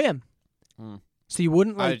 Oh yeah. Mm. So you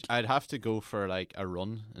wouldn't like I'd have to go for like a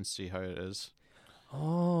run and see how it is.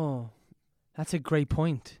 Oh. That's a great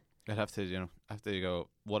point. I'd have to, go.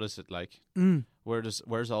 What is it like? Mm.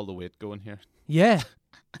 Where's all the weight going here? Yeah.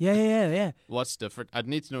 Yeah. What's different? I'd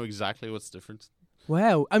need to know exactly what's different.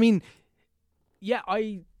 Wow. I mean, yeah,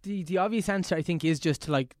 the obvious answer I think is just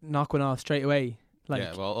to like knock one off straight away. Like,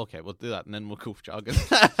 Yeah. Well, okay, we'll do that, and then we'll go jogging.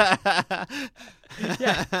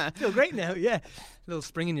 yeah, feel great now. Yeah, a little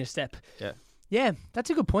spring in your step. Yeah. Yeah, that's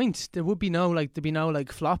a good point. There'd be no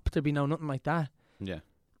flop. There'd be no nothing like that. Yeah.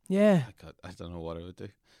 Yeah, I don't know what I would do.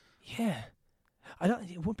 yeah.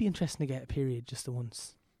 It would be interesting to get a period just the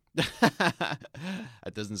once.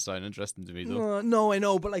 It doesn't sound interesting to me though. No, I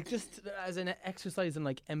know, but like just as an exercise in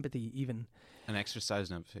like empathy, even An exercise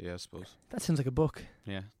in empathy, I suppose. that sounds like a book.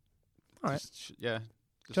 Yeah. All right. Yeah. Do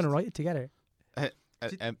you want to write it together?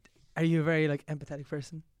 Are you a very like empathetic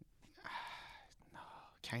person?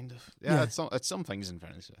 Kind of. Yeah. Yeah. It's some things in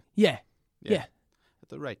fairness. Yeah. Yeah.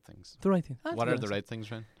 The right things. The right thing. That's What good are the answer. right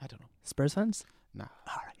things, Ren? I don't know. Spurs fans? No.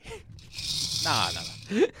 All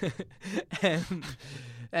right.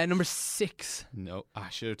 Number 6. No. I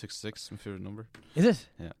should have took 6, my favourite number. Is it?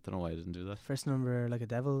 Yeah. Don't know why I didn't do that. First number, like a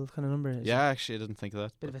devil kind of number? Is Yeah, actually, I didn't think of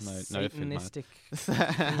that. Bit of but a now I feel mad. satanistic thing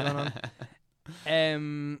going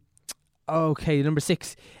on. Okay, number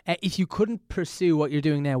 6. If you couldn't pursue what you're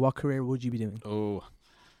doing now, what career would you be doing? Oh,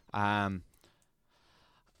 I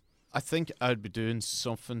think I'd be doing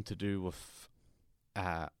something to do with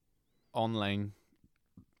online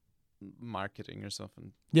marketing or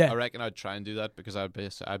something. Yeah. I reckon I'd try and do that because I'd be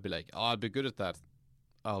like, oh, I'd be good at that.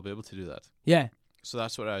 I'll be able to do that. Yeah. So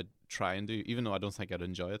that's what I'd try and do, even though I don't think I'd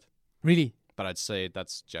enjoy it. Really? But I'd say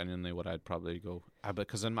that's genuinely what I'd probably go.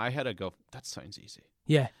 Because in my head I'd go, that sounds easy.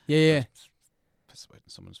 Yeah. Yeah. Piss about in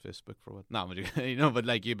someone's Facebook for what? No, but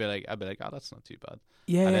like I'd be like, oh, that's not too bad.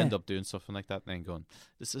 Yeah. I'd yeah. end up doing something like that and then going,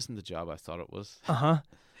 this isn't the job I thought it was.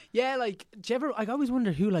 Yeah, like, do you ever? I always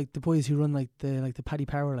wonder who like the boys who run like the Paddy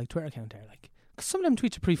Power like Twitter account are like. 'Cause some of them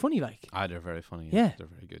tweets are pretty funny, like. They're very funny. Yeah. They're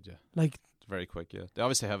very good. Yeah, Like, very quick. Yeah, they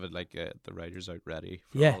obviously have it like the writers out ready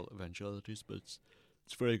for Yeah. all eventualities, but it's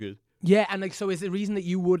very good. yeah, and like, so is the reason that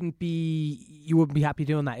you wouldn't be happy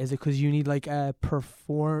doing that? Is it because you need like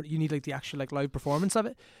you need like the actual like live performance of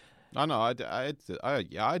it? I know. I do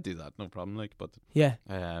that. No problem. Like, but Yeah.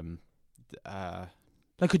 like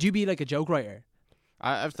Like, could you be like a joke writer?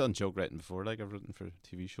 I've done joke writing before. Like I've written for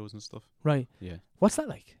TV shows and stuff. Right. Yeah. What's that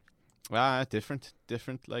like? Different.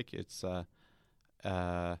 Like it's like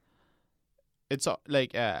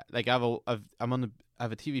I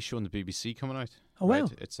have a TV show on the BBC coming out. Oh wow.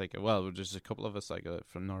 Right? It's like there's a couple of us like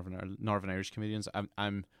from Northern Irish comedians.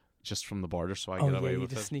 I'm just from the border, so I get away you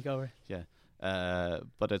with just it. sneak over.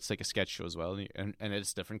 But it's like a sketch show as well, and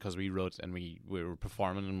it's different because we wrote and we were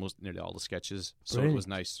performing in nearly all the sketches, so Brilliant. it was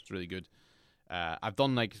nice. It's really good. I've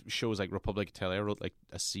done like shows like Republic of Tele. I wrote like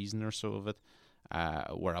a season or so of it,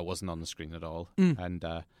 where I wasn't on the screen at all, and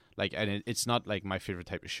it's not like my favorite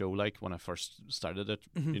type of show. Like when I first started it,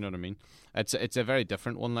 you know what I mean. It's a very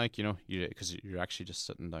different one. Like because you're actually just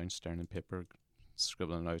sitting down, staring at paper,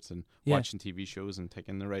 scribbling out, and Yeah. watching TV shows and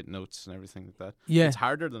taking the right notes and everything like that. Yeah. It's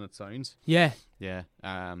harder than it sounds. Yeah. Yeah.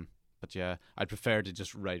 But yeah, I'd prefer to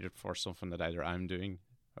just write it for something that either I'm doing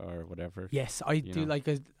or whatever. Yes, I do. know.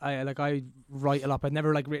 I write a lot, but I've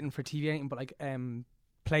never like written for TV or anything, but like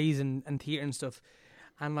plays and theatre and stuff.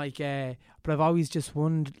 And like, but I've always just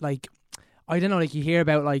wondered, like, I don't know, like you hear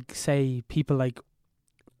about like say people like,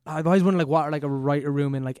 I've always wondered like what like a writer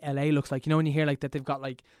room in like LA looks like. You know, when you hear like that they've got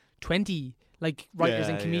like 20 like writers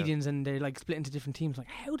and Yeah, comedians and they're like split into different teams. Like,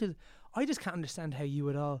 I just can't understand how you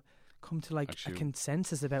would all come to like Actually- a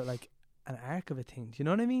consensus about like an arc of a thing. Do you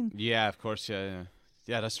know what I mean? Yeah, of course. Yeah.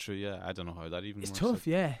 Yeah, that's true. Yeah, I don't know how that even It's works. tough,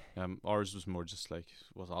 yeah. Ours was more just like,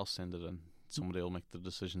 I'll send it and somebody will make the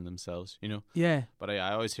decision themselves, you know. Yeah. But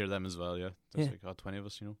I always hear them as well. Yeah, there's Yeah. like 20 of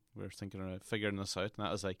us, you know. We're thinking about figuring this out, and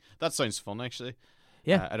that was like, that sounds fun actually.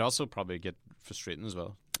 Yeah. I'd also probably get frustrating as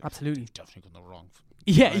well. Absolutely. Definitely got the wrong.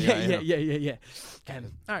 Yeah. yeah. All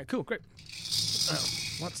right, cool, great.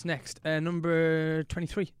 What's next? Number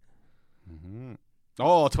 23. Mm-hmm.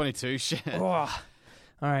 Oh, 22. Shit. Oh. All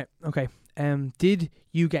right, okay. Did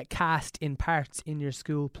you get cast in parts in your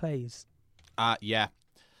school plays? Yeah.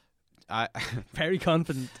 I Very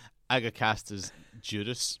confident. I got cast as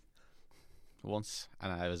Judas. once,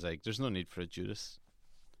 and I was like, "There's no need for a Judas."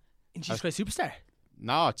 In Jesus Christ Superstar.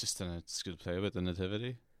 No, just in a school play with the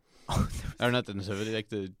Nativity. Or not the Nativity, like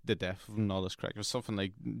the death and all this crack. It was something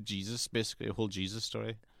like Jesus, basically a whole Jesus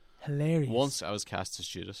story. Hilarious. Once I was cast as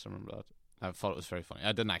Judas, I remember that. I thought it was very funny.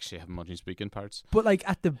 I didn't actually have much speaking parts. But like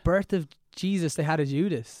at the birth of Jesus, they had a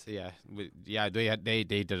Judas. Yeah, they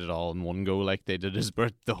did it all in one go. Like they did his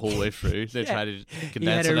birth the whole way through. They tried to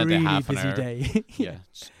condense it into half an hour. Day. Yeah,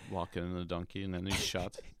 just walking in a donkey and then he's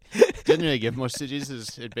shot. Didn't really give much to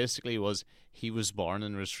Jesus. It basically was he was born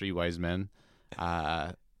and there was 3 wise men.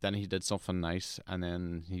 Then he did something nice and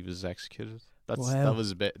then he was executed. That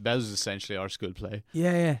was essentially our school play.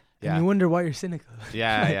 Yeah. And you wonder why you're cynical.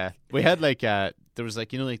 Yeah. We had like there was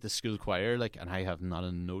like like the school choir and I have not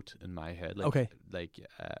a note in my head. Like, okay. Like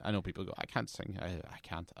I know people go, I can't sing. I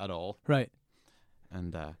can't at all. Right.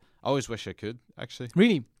 And I always wish I could actually.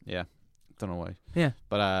 Really? Yeah. Don't know why. Yeah.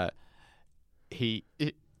 But he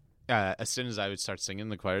as soon as I would start singing,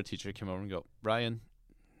 the choir teacher came over and go, Brian,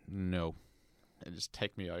 no. And just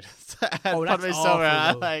take me out. Oh, that's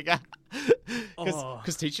awful.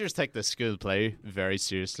 Because teachers take the school play very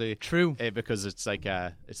seriously. True. Because it's like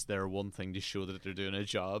it's their one thing to show that they're doing a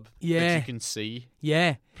job. Yeah. That you can see.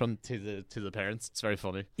 Yeah. From to the parents. It's very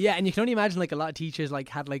funny. Yeah, and you can only imagine like a lot of teachers like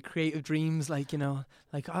had like creative dreams, like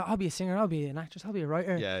like I'll be a singer, I'll be an actress, I'll be a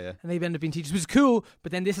writer. Yeah. And they've ended up being teachers, which is cool.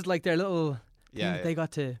 But then this is like their little thing that they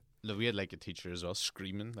got to. We had like a teacher as well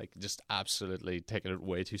screaming, like just absolutely taking it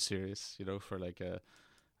way too serious, for like a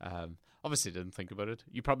obviously didn't think about it.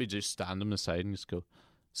 You probably just stand him aside and just go,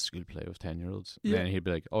 school play with 10-year-olds. Yeah. And then he'd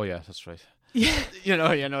be like, oh yeah, that's right. Yeah. You know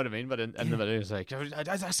what I mean? But in the middle he was like,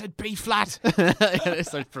 I said B flat. They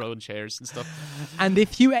start throwing chairs and stuff. And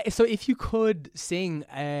if you could sing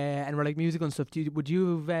and were like musical and stuff, do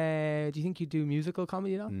you think you'd do musical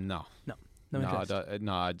comedy at all? No.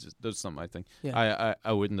 That's not my thing. Yeah.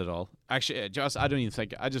 I wouldn't at all. Actually, I don't even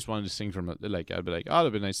think. I just wanted to sing from it. Like I'd be like,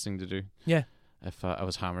 that'd be a nice thing to do. Yeah. If I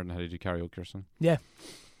was hammered and had to do karaoke or something. Yeah.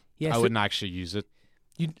 Yeah. I wouldn't actually use it.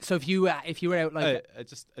 So if you were out like,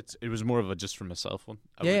 it was more of a just for myself one.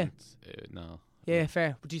 No. Yeah,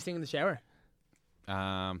 fair. But do you sing in the shower?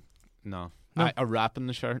 No. No. I rap in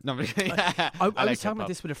the shower. No, I was talking about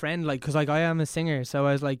this with a friend, like, because like I am a singer, so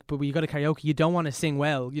I was like, but when you go to karaoke, you don't want to sing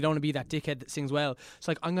well. You don't want to be that dickhead that sings well.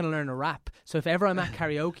 So like, I'm going to learn a rap. So if ever I'm at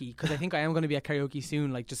karaoke, because I think I am going to be at karaoke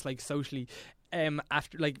soon, like just like socially,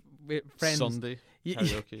 after like with friends. Sunday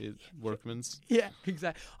karaoke workman's. Yeah,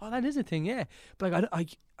 exactly. Oh, that is a thing. Yeah, but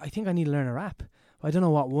like I think I need to learn a rap. I don't know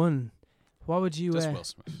what one. What would you? Just Will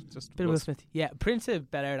Smith. Just bit of Will Smith. Yeah, Prince of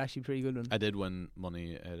Bel-Air actually pretty good one. I did win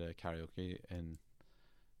money at a karaoke in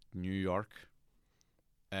New York.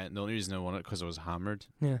 And the only reason I won it because I was hammered.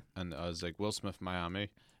 Yeah. And I was like, Will Smith, Miami.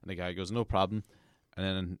 And the guy goes, no problem. And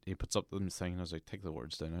then he puts up the thing and I was like, take the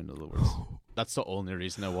words down. I know the words. That's the only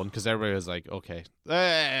reason I won because everybody was like, okay.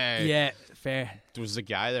 Hey! Yeah, fair. There was a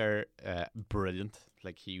guy there, brilliant.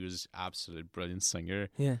 Like he was absolutely brilliant singer.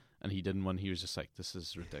 Yeah. And he didn't win. He was just like, this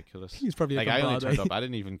is ridiculous. He's probably like I only turned up. I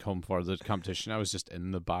didn't even come for the competition. I was just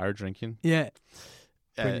in the bar drinking. Yeah.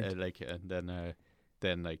 And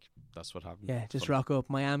then that's what happened. Yeah, just rock up.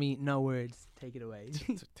 Miami, no words. Take it away. Take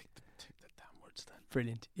the damn words then.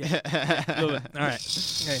 Brilliant. Yeah. Love it. All right.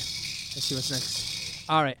 Okay. Let's see what's next.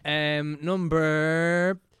 All right.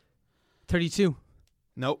 Number 32.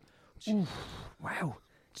 Nope. Ooh, wow.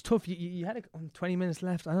 It's tough. You had 20 minutes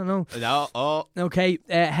left. I don't know. No. Oh. Okay.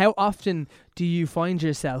 How often do you find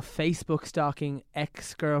yourself Facebook stalking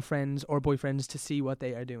ex-girlfriends or boyfriends to see what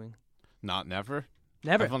they are doing? Never.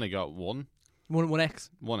 Never? I've only got one. One ex?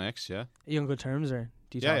 One ex, yeah. Are you on good terms or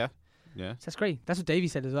do you talk? Yeah. That's great. That's what Davey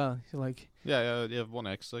said as well. He's like... Yeah, one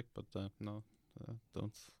ex, but no,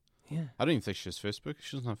 don't. Yeah. I don't even think she has Facebook.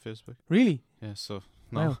 She doesn't have Facebook. Really? Yeah, so...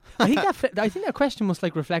 No. Wow. I think that question must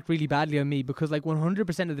like reflect really badly on me because like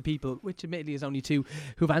 100% of the people, which admittedly is only 2,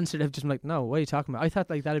 who've answered have just been like, no, what are you talking about? I thought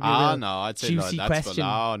like that'd be a real no, I'd say juicy question.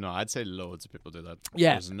 I'd say loads of people do that.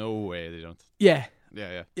 Yeah. There's no way they don't. Yeah.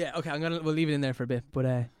 Yeah. Yeah. Okay, we'll leave it in there for a bit,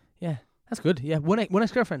 but yeah, that's good. Yeah, one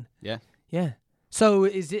ex-girlfriend. Yeah. Yeah. So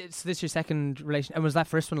is this your second relation? And was that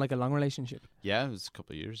first one like a long relationship? Yeah, it was a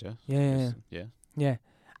couple of years. Yeah. Yeah.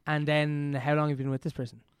 And then how long have you been with this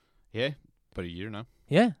person? Yeah, about a year now.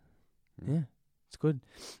 Yeah. Yeah, it's good.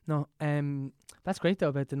 No, that's great though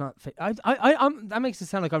about the not. That makes it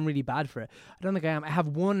sound like I'm really bad for it. I don't think I am. I have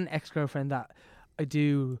one ex-girlfriend that I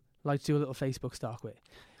do like to do a little Facebook stalk with,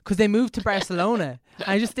 because they moved to Barcelona.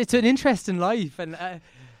 And it's an interesting life, and I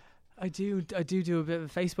do a bit of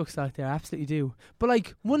a Facebook stalk there. I absolutely do. But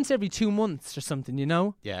like once every 2 months or something, you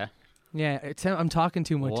know. Yeah. Yeah, I'm talking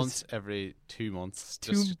too much. Once every 2 months.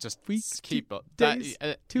 2 Just weeks, keep 2 up. days,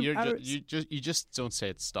 2 you're hours. you just don't say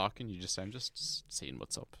it's stalking. You just say, I'm just seeing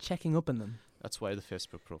what's up. Checking up on them. That's why the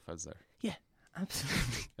Facebook profile's there.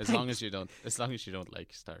 Absolutely. As long as you don't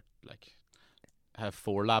like start like have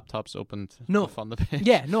 4 laptops open No. on the page.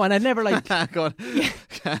 Yeah, no, and I'd never like Go on.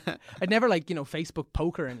 I'd never like, Facebook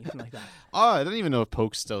poke or anything like that. Oh, I don't even know if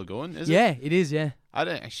Poke's still going. Is it? Yeah, it is, yeah. I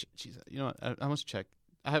don't actually. Geez, you know what? I must check.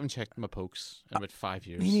 I haven't checked my Pokes in about 5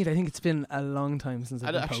 years. Me neither. I think it's been a long time since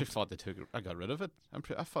I've been actually poked. thought I got rid of it.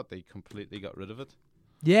 I thought they completely got rid of it.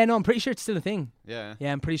 Yeah, no, I'm pretty sure it's still a thing. Yeah.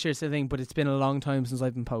 Yeah, I'm pretty sure it's still a thing, but it's been a long time since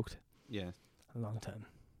I've been poked. Yeah. A long time.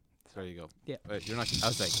 There you go. Yeah. Wait, you're not. I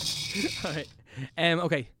was like, All right.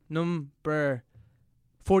 Okay, number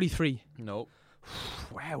 43. no.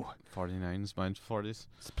 Wow. 49s, mine 40s.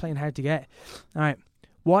 It's playing hard to get. All right.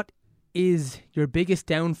 What is your biggest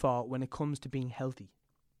downfall when it comes to being healthy?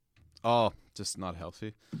 Oh, just not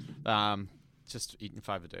healthy. Just eating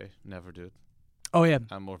 5 a day. Never do it. Oh, yeah.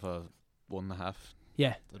 I'm more of a 1.5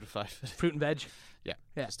 Yeah. out of 5. Fruit and veg. Yeah.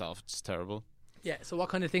 Just off. It's terrible. Yeah, so what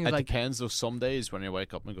kind of things It like... depends though. Some days when I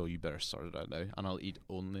wake up and go, you better start it out now, and I'll eat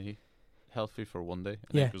only healthy for one day,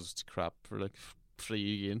 and Yeah. it goes to crap for like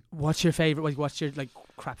 3 again. What's your favourite... What's your,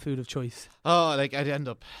 crap food of choice? Oh, like I'd end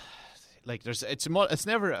up like it's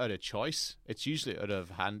never out of choice. It's usually out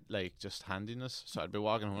of just handiness. So I'd be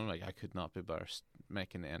walking home like I could not be better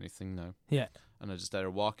making anything now. Yeah. And I just either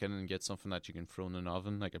walk in and get something that you can throw in an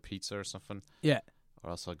oven, like a pizza or something. Yeah.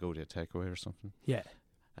 Or else I'll go to a takeaway or something. Yeah.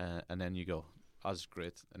 And then you go, oh, that's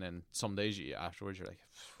great. And then some days afterwards you're like,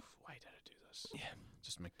 why did I do this? Yeah.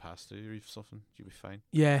 Just make pasta or something. You'll be fine.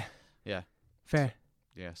 Yeah. Yeah. Fair.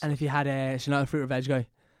 Yes. And if you had you're not a fruit or veg guy?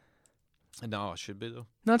 No, it should be though.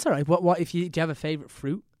 No, it's all right. What if do you have a favourite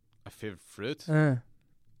fruit? My favorite fruit?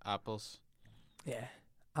 Apples. Yeah.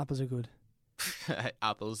 Apples are good.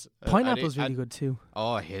 Apples. Pineapple's really good too.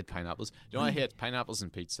 Oh, I hate pineapples. You know, I hate pineapples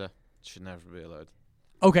and pizza. Should never be allowed.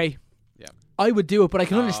 Okay. Yeah. I would do it, but I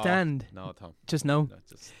can No. understand. No, Tom. Just no. No,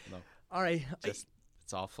 just no. All right. It's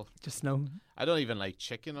awful. Just no. I don't even like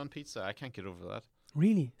chicken on pizza. I can't get over that.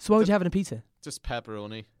 Really? So what would you have in a pizza? Just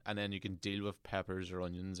pepperoni, and then you can deal with peppers or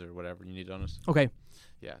onions or whatever you need on it. Okay.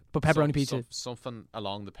 Yeah. But pepperoni pizza. Something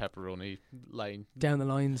along the pepperoni line. Down the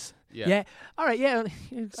lines. Yeah. Yeah. All right. Yeah.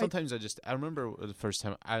 Sometimes I remember the first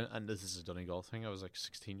time, and this is a Donegal thing, I was like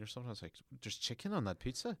 16 or something. I was like, there's chicken on that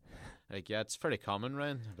pizza? Like, yeah, it's very common,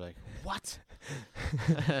 Ryan. I'd be like, what?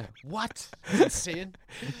 What? It's insane.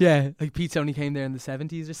 Yeah. Like pizza only came there in the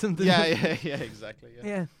 70s or something. Yeah, exactly. Yeah.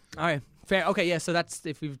 Yeah. All right. Fair. Okay. Yeah. So that's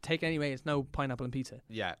if we've taken anyway, it's no pineapple and pizza.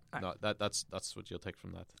 Yeah, no, that's what you'll take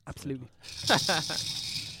from that. Absolutely.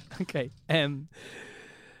 Okay.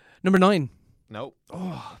 Number 9. No.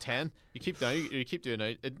 10. You keep doing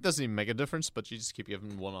it. It doesn't even make a difference, but you just keep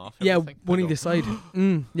giving one off. Yeah, everything. I winning go, the side.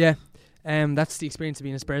 Yeah. That's the experience of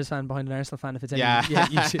being a Spurs fan behind an Arsenal fan. If it's anyone, Yeah.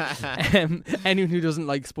 you should, anyone who doesn't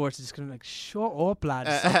like sports is just going to be like, shut up, lad.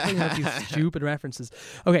 Stop playing out these stupid references.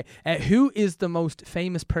 Okay, who is the most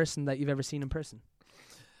famous person that you've ever seen in person?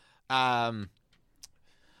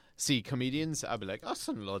 See, comedians, I'd be like, I've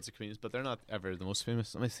seen loads of comedians, but they're not ever the most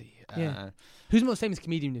famous. Let me see. Yeah. Who's the most famous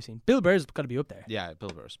comedian you've seen? Bill Burr's got to be up there. Yeah, Bill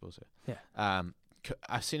Burr, I suppose. Yeah.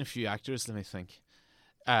 I've seen a few actors. Let me think.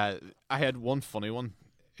 I had one funny one.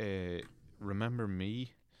 Remember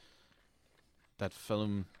Me? That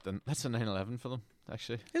film. That's a 9/11 film,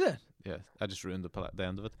 actually. Is it? Yeah, I just ruined the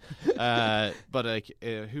end of it. But like,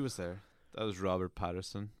 who was there? That was Robert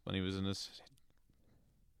Pattinson when he was in his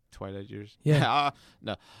twilight years. Yeah.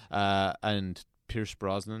 No. And Pierce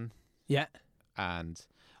Brosnan. Yeah. And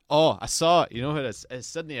I saw. You know who it is? It's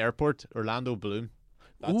Sydney Airport. Orlando Bloom.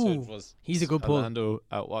 That's who Ooh, it was. he's a good pull. Orlando.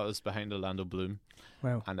 What was behind Orlando Bloom?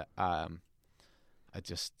 Wow. And I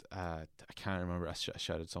just I can't remember. I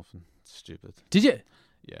shouted something stupid. Did you?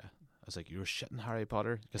 Yeah. I was like, you were shitting Harry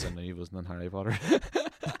Potter? Because I knew he wasn't in Harry Potter.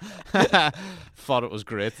 Thought it was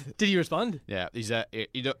great. Did he respond? Yeah,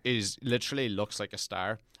 he's literally looks like a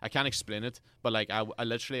star. I can't explain it, but like I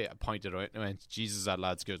literally pointed out and went, Jesus, that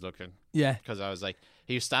lad's good looking. Yeah. Because I was like,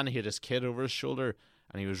 he was standing here, this kid over his shoulder,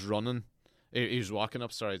 and he was running. He was walking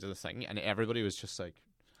up, to the thing, and everybody was just like,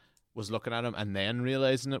 was looking at him, and then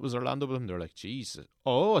realizing it was Orlando Bloom. They were like, Jesus,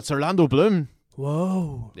 oh, it's Orlando Bloom.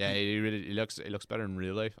 Whoa. Yeah, he looks better in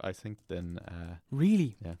real life, I think, than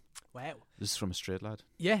Really? Yeah. Wow. This is from a straight lad.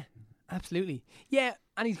 Yeah, absolutely. Yeah,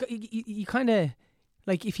 and he's got, he kind of,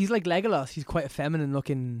 Like if he's like Legolas, he's quite a feminine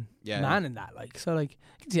looking Yeah. man in that. Like so, like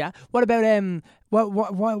I can see that. What about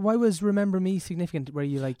why was Remember Me significant? Where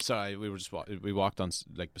you like? Sorry, we were just we walked on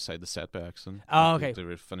like beside the set by accident. Oh, Like, okay. They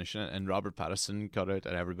were finishing it, and Robert Pattinson got out,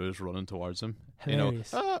 and everybody was running towards him.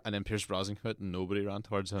 Hilarious. And then Pierce Brosnan came out, and nobody ran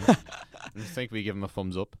towards him. I think we gave him a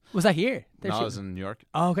thumbs up. Was that here? They're No, it shooting- was in New York.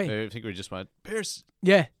 Oh, okay. I think we just went Pierce.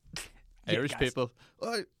 Yeah. Irish guys. people.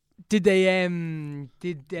 Oh, Did they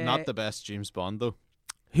not the best James Bond though.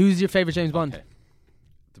 Who's your favorite James Bond? Okay.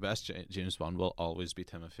 The best James Bond will always be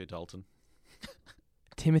Timothy Dalton.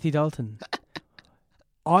 Timothy Dalton.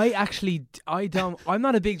 I'm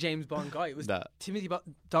not a big James Bond guy. It was That, Timothy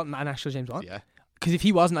Dalton an actual James Bond? yeah. Because if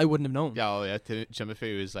he wasn't, I wouldn't have known. Yeah, oh yeah.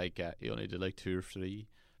 Timothy was like he only did like 2 or 3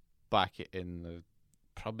 back in the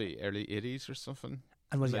probably early 80s or something.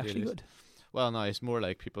 And was he Late actually 80s. good? Well, no, he's more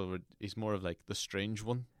like he's more of like the strange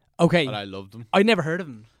one, Okay. but I loved him. I never heard of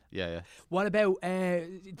him. Yeah. What about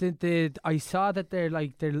I saw that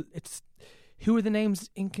it's who are the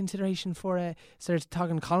names in consideration for so they're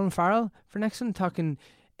talking Colin Farrell for next one, talking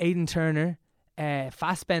Aidan Turner,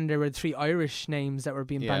 Fassbender were the 3 Irish names that were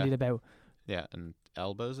being Yeah. bandied about. Yeah, and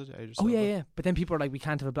Elba, is it? Idris Oh yeah, Elba? yeah. But then people are like, we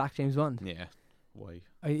can't have a black James Bond. Yeah. Why?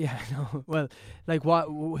 Yeah, no. Well, like what?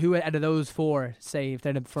 Who out of those 4 say if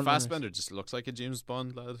they're the front runners? Fassbender just looks like a James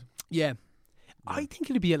Bond lad. Yeah. I think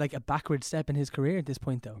it'd be like a backward step in his career at this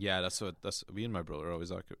point, though. Yeah, that's me and my brother always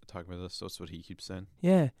talking about this. So that's what he keeps saying.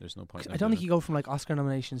 Yeah. There's no point. in I don't doing think you go from like Oscar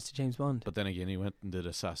nominations to James Bond. But then again, he went and did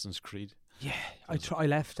Assassin's Creed. Yeah, was- I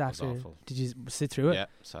left was after. awful. Did you sit through it? Yeah,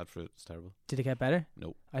 sad fruit. It's terrible. Did it get better?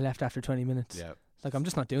 Nope. I left after 20 minutes. Yeah, Like I'm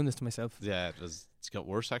just not doing this to myself. yeah. It's got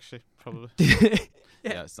worse actually. Probably. Yeah.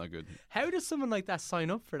 Yeah, it's not good. How does someone like that sign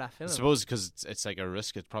up for that I film? suppose because it's like a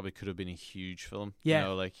risk. It probably could have been a huge film. Yeah.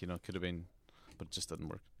 Could have been, but it just didn't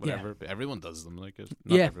work. Yeah. Whatever. But everyone does them. Like, not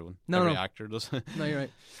Yeah. everyone. No, Every no. actor does. No, you're right.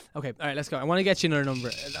 Okay, all right, let's go. I want to get you another number.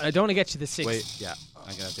 I don't want to get you the 6. Wait, yeah.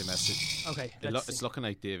 I'm gonna have to message. Okay, It's looking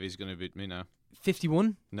like Davey's gonna beat me now.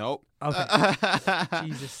 51. No. Okay.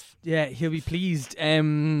 Jesus. Yeah, he'll be pleased.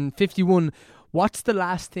 51. What's the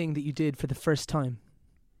last thing that you did for the first time?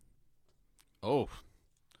 Oh,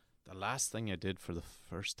 the last thing I did for the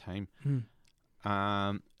first time. Hmm.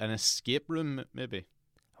 An escape room, maybe.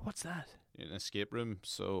 What's that? An escape room.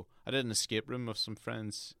 So I did an escape room with some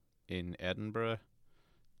friends in Edinburgh.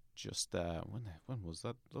 Just when was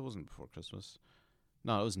that? That wasn't before Christmas.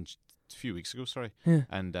 No, it was a few weeks ago. Sorry. Yeah.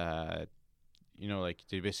 And like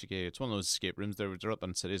they basically, it's one of those escape rooms. They're up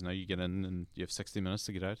in cities now. You get in and you have 60 minutes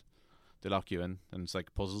to get out. They lock you in, and it's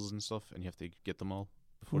like puzzles and stuff, and you have to get them all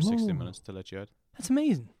before 60 Whoa. minutes to let you out. That's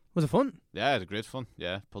amazing. Was it fun? Yeah, it's great fun.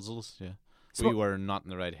 Yeah, puzzles. Yeah, So we what- were not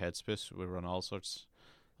in the right headspace. We were on all sorts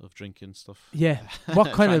of drinking stuff. Yeah.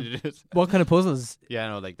 What kind Trying of to do it. what kind of puzzles? Yeah,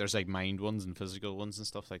 no, like there's like mind ones and physical ones and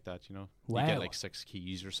stuff like that. You Wow. get like 6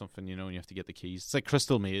 keys or something. And you have to get the keys. It's like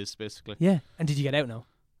Crystal Maze, basically. Yeah. And did you get out now?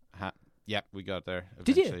 Yeah, we got there.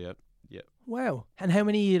 Did you? Eventually, Yeah. Wow. And how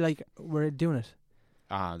many like were doing it?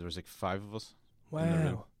 There was like 5 of us. In the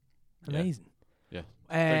room. Wow. Yeah. Amazing. Yeah.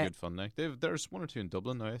 Very Uh, good fun. Like there's 1 or 2 in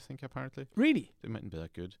Dublin now. I think apparently really? they mightn't be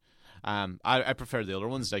that good. I prefer the other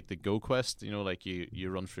ones like the Go Quest. Like you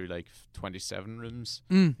run through like 27 rooms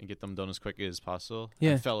Mm. and get them done as quickly as possible.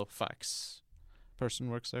 Yeah. And a fellow fax person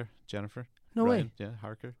works there, Jennifer. No way. Ryan, Yeah,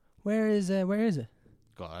 Harker. Where is it?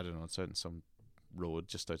 God, I don't know. It's out in some road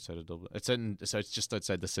just outside of Dublin. It's just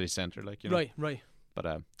outside the city centre, like Right.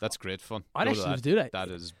 But that's great fun. I'd Go to actually love that. to do that. That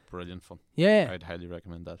is brilliant fun. Yeah. I'd highly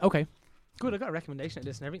recommend that. Okay. Good. I got a recommendation of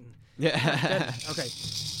this and everything. Yeah. Okay.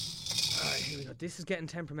 All right. Here we go. This is getting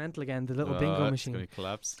temperamental again. The little Oh, bingo it's machine. gonna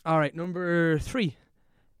collapse. All right. Number 3.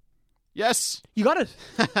 Yes. You got it.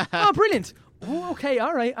 Oh, brilliant. Oh, okay.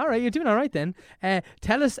 All right. You're doing all right then.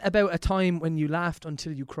 Tell us about a time when you laughed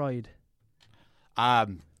until you cried. I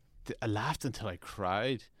laughed until I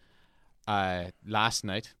cried. Last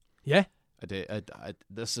night. Yeah. I did.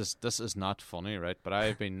 This is not funny, right? But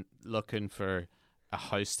I've been looking for a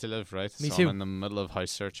house to live, right? Me so too. I'm in the middle of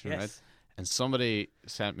house searching, right? Yes. And somebody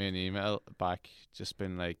sent me an email back, just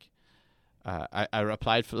been like, I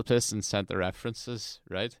replied for the place and sent the references,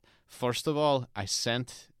 right? First of all, I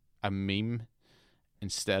sent a meme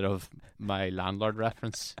instead of my landlord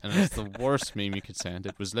reference, and it's the worst meme you could send.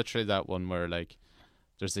 It was literally that one where like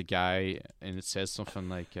there's a guy and it says something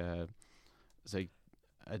like it's like,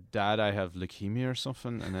 Dad, I have leukemia or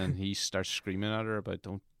something, and then he starts screaming at her about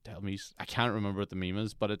don't tell me. I can't remember what the meme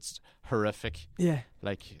is, but it's horrific. Yeah.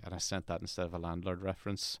 Like, and I sent that instead of a landlord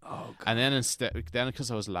reference. Oh, God. And then because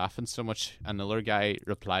I was laughing so much, another guy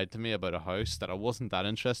replied to me about a house that I wasn't that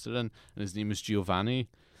interested in, and his name was Giovanni.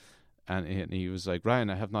 And he was like, Ryan,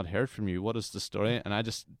 I have not heard from you. What is the story? And I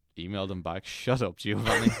just emailed him back, shut up,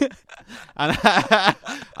 Giovanni. And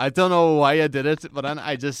I don't know why I did it, but then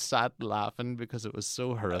I just sat laughing because it was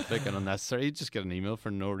so horrific and unnecessary. You just get an email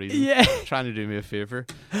for no reason, trying to do me a favor.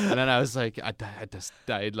 And then I was like, I just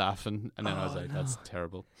died laughing. And then I was like, that's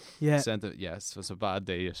terrible. Yeah. Sent it. Yes, it was a bad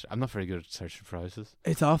day. I'm not very good at searching for houses.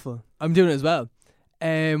 It's awful. I'm doing it as well.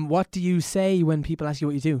 What do you say when people ask you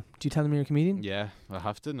what you do? Do you tell them you're a comedian? Yeah, I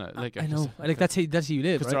have to. Like, I know. Like that's how you live,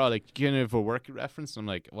 because right? they're all like, "Can you have a work reference?" And I'm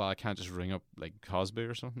like, "Well, I can't just ring up like Cosby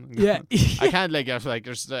or something." Yeah. I can't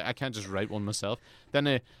I can't just write one myself. Then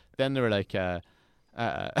they were like, they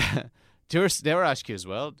were asking you as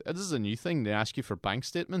well. This is a new thing. They ask you for bank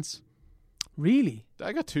statements. Really?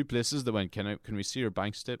 I got 2 places that went, "Can we see your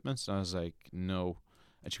bank statements?" And I was like, "No."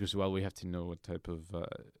 And she goes, "Well, we have to know what type of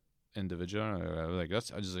individual." And I was like,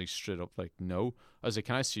 I just like straight up like, "No." I was like,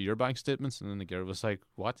 "Can I see your bank statements?" And then the girl was like,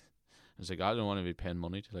 "What?" I was like, "I don't want to be paying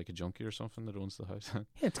money to like a junkie or something that owns the house." Yeah,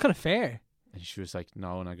 it's kind of fair. And she was like,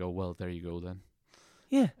 "No." And I go, "Well, there you go then."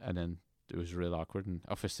 Yeah. And then it was real awkward. And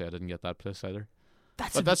obviously I didn't get that place either.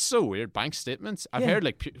 But that's so weird. Bank statements. I've heard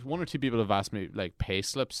like 1 or 2 people have asked me like pay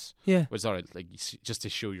slips. Yeah. Which are like just to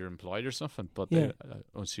show you're employed or something. But Yeah. I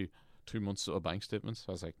want to see 2 months of bank statements.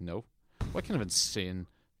 I was like, no. What kind of insane?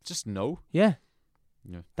 Just no. Yeah.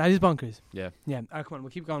 Yeah. That is bonkers. Yeah. Yeah. All right, come on, we'll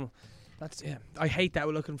keep going. That's I hate that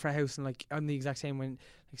we're looking for a house and like I'm the exact same when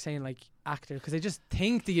like saying like actor because they just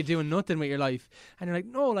think that you're doing nothing with your life and you're like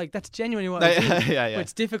no like that's genuinely what I do. Yeah. But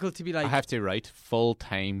it's difficult to be like I have to write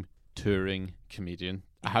full-time touring comedian.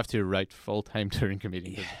 I have to write full-time touring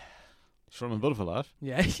comedian. Yeah. From a bit of a laugh.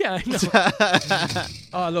 Yeah, I know.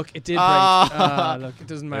 Oh, look, it did break. Oh, look, it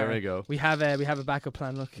doesn't matter. There we go. We have a backup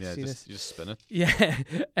plan. Look, Yeah, see just, this? you just spin it.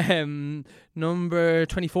 Yeah. Number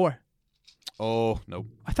 24. Oh, no.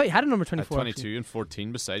 I thought you had a number 24. 22 actually. and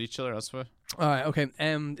 14 beside each other, that's why. All right, okay.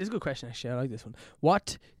 This is a good question, actually. I like this one.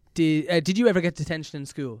 What did you ever get detention in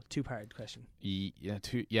school? 2-part question.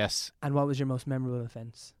 Yes. And what was your most memorable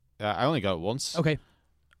offence? I only got it once. Okay.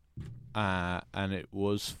 And it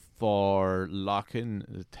was for locking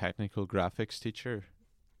the technical graphics teacher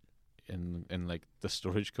in like the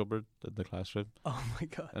storage cupboard in the classroom. Oh my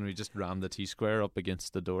god. And we just rammed the T-square up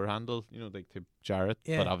against the door handle, like to jar it.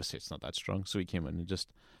 Yeah. But obviously it's not that strong, so he came in and just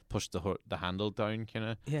pushed the handle down, kind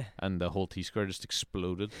of. Yeah. And the whole T-square just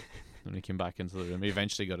exploded when he came back into the room. He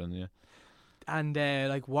eventually got in, yeah. And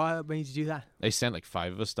like, what made you do that? They sent like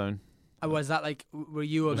 5 of us down. Was that like, were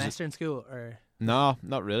you a master in school or? No,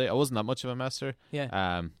 not really. I wasn't that much of a messer.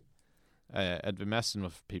 Yeah. I'd been messing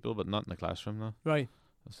with people, but not in the classroom, though. Right.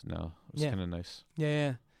 No, it was kind of nice.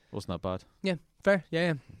 Yeah. Wasn't that bad. Yeah, fair.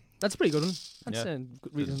 Yeah. That's a pretty good one. That's Yeah. a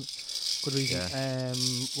good reason. Good reason. Yeah.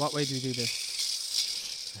 What way do we do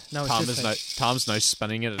this? No, it's Tom's now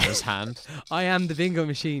spinning it in his hand. I am the bingo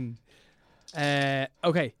machine.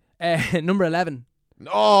 Okay. Number 11.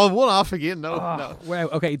 Oh, one off again. No. Wow.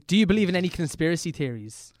 Okay. Do you believe in any conspiracy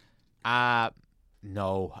theories?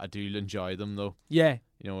 No, I do enjoy them though. Yeah.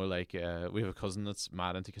 Like we have a cousin that's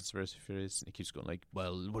mad into conspiracy theories, and he keeps going like,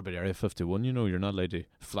 "Well, what about Area 51? You're not allowed to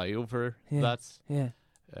fly over that." Yeah.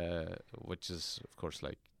 Which is, of course,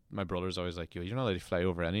 like my brother's always like, "You're not allowed to fly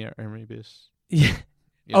over any army base." Yeah.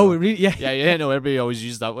 You know? Oh, really? Yeah. Yeah. No, everybody always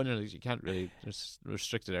uses that one. You're like, you can't really. There's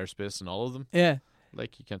restricted airspace in all of them. Yeah.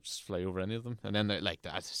 Like you can't just fly over any of them. And then they're like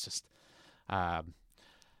that. It's just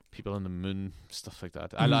people on the moon, stuff like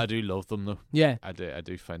that. I do love them though. Yeah. I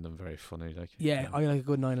do find them very funny. Like Yeah, I like a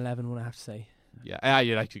good 9/11 one, I have to say. Yeah,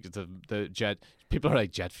 you like the jet. People are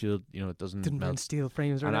like jet fuel. It doesn't Didn't melt. steel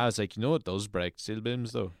frames or And I whatever. was like, it does break steel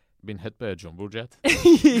beams though. Been hit by a jumbo jet.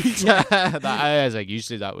 Yeah. I was like,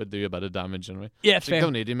 usually that would do a bit of damage anyway. Yeah, It's fair. like,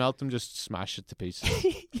 don't need to melt them, just smash it to pieces.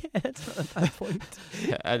 Yeah, that's not a bad point.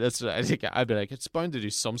 That's what I think. I'd be like, it's bound to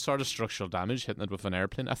do some sort of structural damage hitting it with an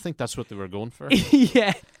airplane. I think that's what they were going for.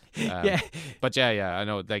 Yeah. Yeah. But yeah, I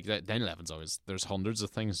know. Like 9/11's always there's hundreds of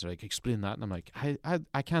things. They're like, explain that, and I'm like,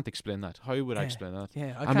 I can't explain that. How would I explain that?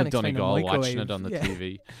 Yeah, I I'm can't a explain a Donegal watching microwave. it on the Yeah.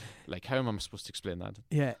 TV. Like, how am I supposed to explain that?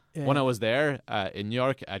 Yeah. When I was there in New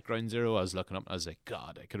York at Ground Zero, I was looking up and I was like,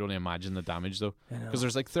 God, I could only imagine the damage though, because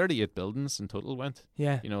there's like 38 buildings in total went.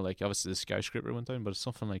 Yeah. Like obviously the skyscraper went down, but it's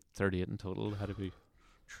something like 38 in total had to be.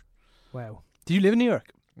 Wow. Do you live in New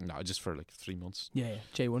York? No, just for like 3 months. Yeah.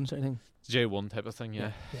 J1 sort of thing. J1 type of thing,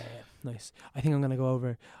 yeah. Yeah. Nice. I think I'm going to go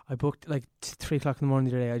over. I booked like 3 o'clock in the morning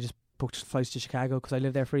the other day. I just booked flights to Chicago because I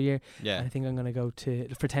lived there for a year. Yeah. And I think I'm going to go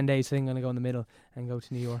for 10 days. I think I'm going to go in the middle and go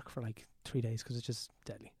to New York for like 3 days because it's just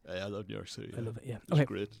deadly. I love New York City. I love it. Yeah. It's Okay.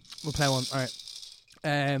 great. We'll play one. All right.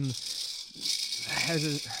 How's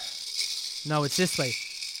it? No, it's this way.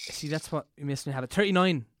 See, that's what you missed me. Have it.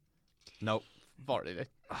 39. No, 40.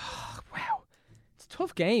 Wow, it's a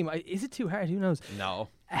tough game. Is it too hard? Who knows? No,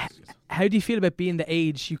 How do you feel about being the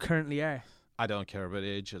age you currently are? I don't care about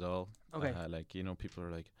age at all. Okay. Like, you know, people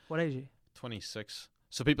are like What age are you? 26.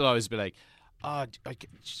 So people always be like, "Oh,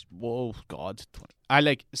 whoa, God." I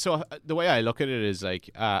like the way I look at it is like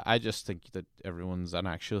I just think that everyone's an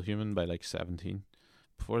actual human by like 17.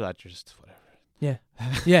 Before that, you're just whatever. Yeah.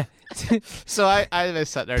 Yeah. So I was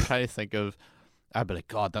sitting there trying to think of. I'd be like,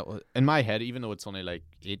 God, that was in my head. Even though it's only like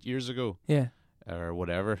 8 years ago Yeah. or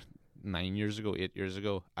whatever, 9 years ago, 8 years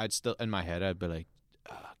ago, I'd still in my head I'd be like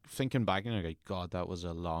thinking back and I'm like, God, that was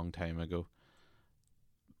a long time ago.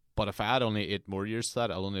 But if I had only 8 more years to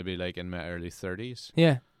that, I'll only be like in my early 30s.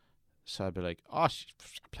 Yeah. So I'd be like, oh,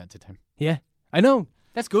 plenty of time. Yeah. I know.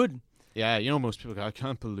 That's good. Yeah, you know, most people go, I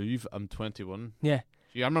can't believe I'm 21. Yeah.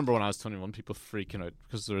 Yeah, I remember when I was 21, people freaking out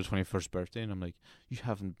because it was their 21st birthday, and I'm like,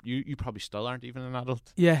 you probably still aren't even an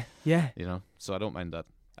adult. Yeah. Yeah. You know, so I don't mind that.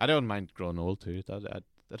 I don't mind growing old too.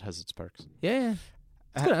 That has its perks. Yeah.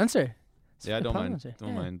 It's a good answer. It's Yeah, I a don't proper mind. answer. Don't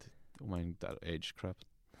Yeah. mind that age crap.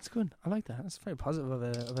 That's good. I like that. That's very positive of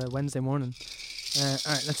a Wednesday morning. All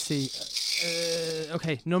right, let's see.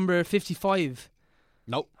 Okay, number 55.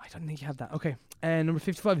 Nope. I don't think you have that. Okay, number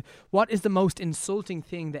 55. What is the most insulting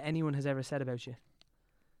thing that anyone has ever said about you?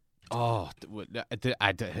 Oh,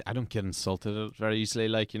 I don't get insulted very easily.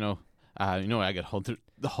 Like, you know, I get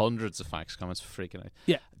hundreds of fax comments freaking out.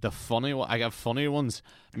 Yeah. The funny one, I got funny ones.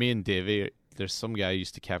 Me and Davey, there's some guy who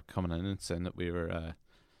used to kept coming in and saying that we were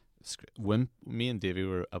me and Davey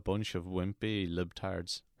were a bunch of wimpy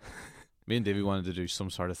libtards. Me and Davey wanted to do some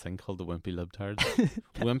sort of thing called the wimpy libtards.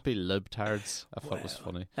 Wimpy libtards. I thought was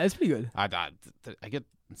funny. That's pretty good. I get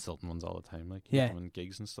insulting ones all the time, like Yeah. in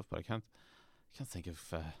gigs and stuff. But I can't think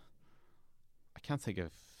of.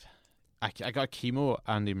 I got chemo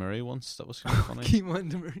Andy Murray once. That was kind of funny. Keep on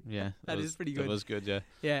to Yeah, That is pretty good. That was good. Yeah.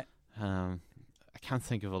 Yeah. I can't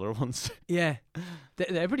think of other ones. Yeah.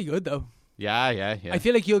 They're pretty good though. yeah. I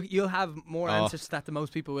feel like you'll have more Oh. answers to that than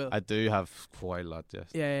most people will. I do have quite a lot. Yes.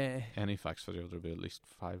 Yeah. Any fax video there'll be at least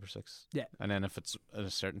 5 or 6. Yeah. And then if it's a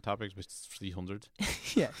certain topic, it's 300.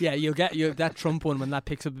 Yeah. You'll get that Trump one when that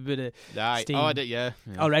picks up a bit of Yeah. Steam. I did. Yeah.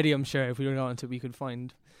 already. I'm sure if we were going to, we could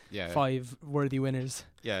find Yeah. 5 worthy winners.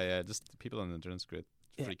 Yeah. Just the people on the internet's great.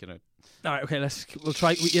 Yeah. Freaking out. All right. Okay. We'll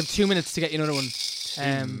try. You have 2 minutes to get you another one.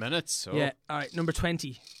 2 minutes. Oh. Yeah. All right. Number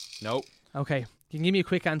 20. Nope. Okay. You can give me a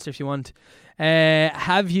quick answer if you want.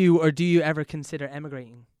 Have you or do you ever consider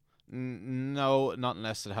emigrating? No, not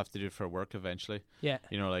unless I have to do it for work eventually. Yeah.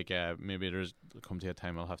 You know, like maybe there's come to a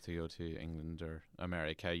time I'll have to go to England or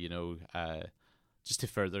America. You know, just to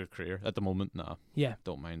further a career. At the moment, no. Yeah.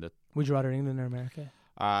 Don't mind it. Would you rather England or America?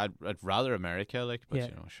 I'd rather America, like, but Yeah.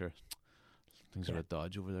 you know, sure, things Yeah. are a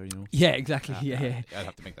dodge over there. You know. Yeah. Exactly. Yeah. I'd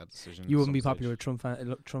have to make that decision. You at wouldn't some be stage. popular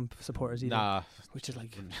with Trump supporters either, Nah. which is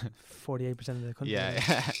like 48% of the country. Yeah.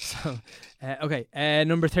 So, okay.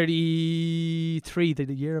 Number 33,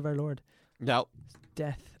 the year of our Lord, No.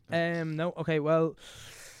 death. No. Okay. Well,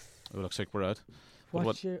 It looks like we're out.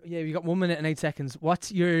 what's your? Yeah, we got 1 minute and 8 seconds.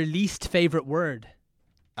 What's your least favorite word?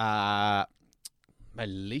 My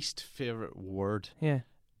least favorite word Yeah.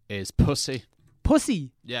 is pussy.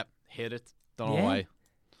 Pussy. Yep. Hate it. Don't know Yeah? why.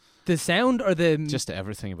 The sound or the? Just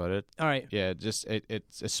everything about it. all right. Yeah, just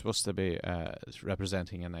it's supposed to be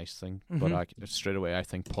representing a nice thing, Mhm. but straight away I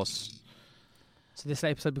think puss. So this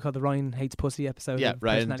episode will be called the Ryan Hates Pussy episode. Yeah, of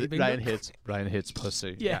Ryan Personality Bingo. Ryan hates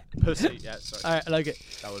pussy. Yeah. pussy. Yeah, sorry. All right, I like it.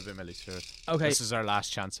 That would be my least favorite. Okay. This is our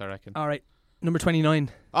last chance, I reckon. All right. Number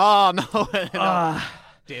 29. Oh no, no. Ah.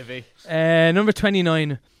 Davey. Number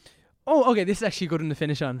 29. Oh, okay. This is actually a good one to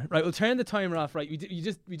finish on. Right, we'll turn the timer off. Right, we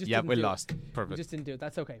just Yeah, didn't we do it. lost. We Perfect. just didn't do it.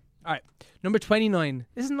 That's okay. All right. Number 29.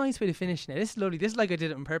 This is a nice way to finish now. This is lovely. This is like I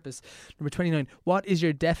did it on purpose. Number 29. What is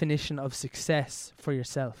your definition of success for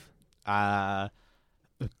yourself?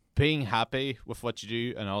 Being happy with what you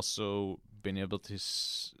do, and also being able to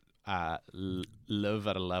live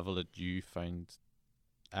at a level that you find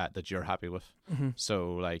that you're happy with. Mm-hmm.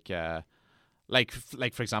 So like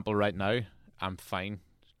for example, right now I'm fine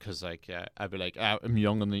because like I'd be like I'm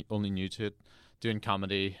young and only new to it, doing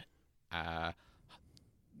comedy.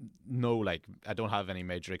 No, like I don't have any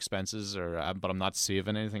major expenses, but I'm not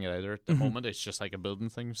saving anything either at the Mm-hmm. moment. It's just like a building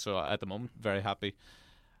thing. So at the moment, very happy.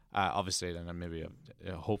 Obviously, then maybe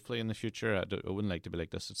hopefully in the future, I wouldn't like to be like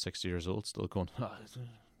this at 60 years old, still going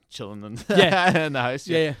chilling in, Yeah. in the house.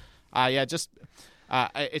 Yeah. Just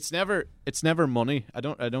it's never money. I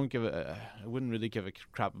don't give I wouldn't really give a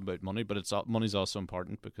crap about money, but money's also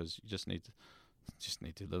important because you just need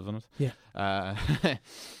to live on it. Yeah.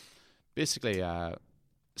 Basically,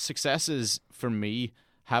 success is for me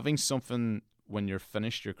having something when you're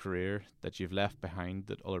finished your career that you've left behind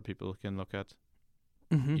that other people can look at,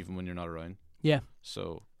 even when you're not around. Yeah.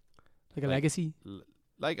 So, Like a legacy.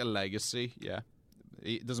 Like a legacy, yeah.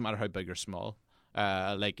 It doesn't matter how big or small.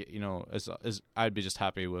 Like, you know, as I'd be just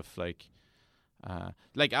happy with like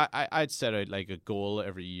I'd set out like a goal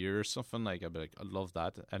every year or something. Like I'd be like, I love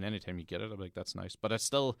that, and anytime you get it, I'd be like, that's nice. But I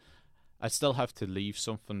still have to leave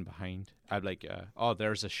something behind. I'd like, oh,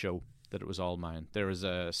 there's a show that it was all mine. There was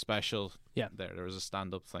a special. Yeah. There was a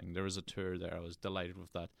stand-up thing. There was a tour there. I was delighted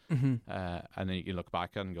with that. Mm-hmm. And then you can look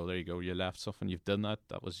back and go, there you go. You left something. You've done that.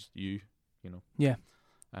 That was you. You know. Yeah.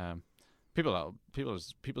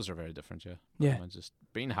 People's are very different. Yeah. Yeah. Just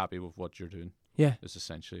being happy with what you're doing. Yeah. Is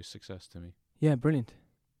essentially success to me. Yeah. Brilliant.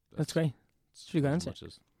 That's great. It's a pretty good answer.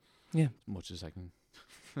 As much as I can.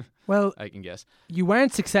 Well, I can guess. You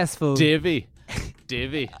weren't successful, Davey.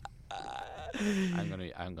 I'm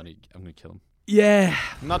gonna kill him. Yeah.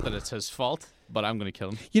 Not that it's his fault, but I'm gonna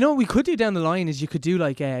kill him. You know what we could do down the line is you could do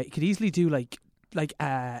like you could easily do like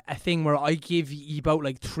a thing where I give you about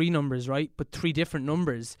like 3 numbers, right? But 3 different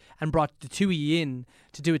numbers, and brought the 2 of you in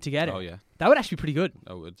to do it together. Oh yeah. That would actually be pretty good.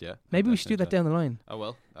 I would, yeah. Maybe we should do that down the line. Oh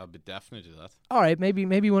well, I'll definitely do that. All right,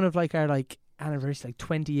 maybe one of like our like anniversary, like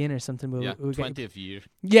 20 in or something. We'll 20th year.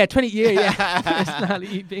 Yeah, 20 year. Yeah,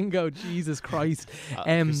 personality bingo. Jesus Christ.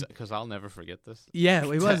 Because I'll never forget this. Yeah,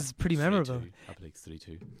 it was pretty memorable. I'll be like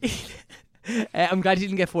 3-2. I'm glad you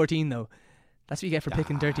didn't get 14 though. That's what you get for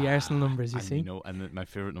picking dirty Arsenal numbers. You see. You know, and my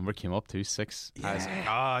favorite number came up too, 6. Yeah. I was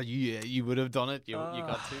like, you would have done it. You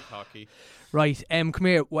got too cocky. Right. Come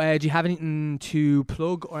here. Do you have anything to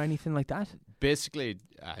plug or anything like that? Basically,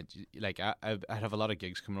 like I have a lot of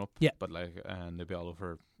gigs coming up. Yeah. But like, and they'll be all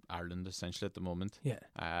over Ireland essentially at the moment. Yeah.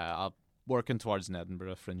 I'll working towards an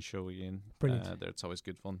Edinburgh Fringe show again. Brilliant. It's always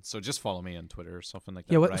good fun. So just follow me on Twitter or something like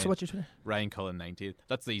that. Yeah. What's your Twitter? Ryan Cullen 90.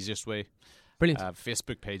 That's the easiest way. Brilliant.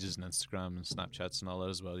 Facebook pages and Instagram and Snapchats and all that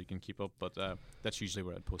as well. You can keep up, but that's usually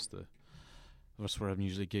where I post that's where I'm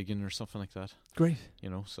usually gigging or something like that. Great.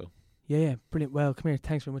 You know, so. Yeah, brilliant. Well, come here.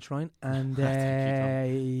 Thanks very much, Ryan. And Thank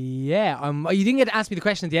you, you didn't get to ask me the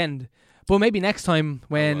question at the end, but maybe next time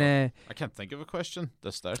when I can't think of a question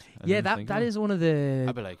to start. That is one of the.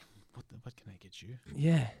 I'd be like, what can I get you?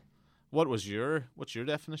 Yeah. What's your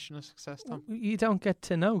definition of success, Tom? You don't get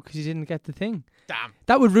to know because you didn't get the thing. Damn.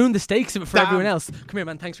 That would ruin the stakes of it for everyone else. Come here,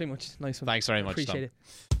 man. Thanks very much. Nice one. Thanks very much, Appreciate it.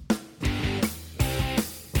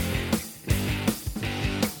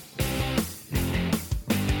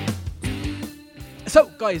 So,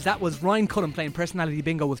 guys, that was Ryan Cullen playing Personality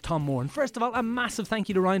Bingo with Tom Moore. And first of all, a massive thank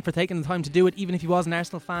you to Ryan for taking the time to do it. Even if he was an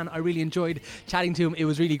Arsenal fan, I really enjoyed chatting to him. It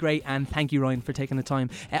was really great, and thank you, Ryan, for taking the time.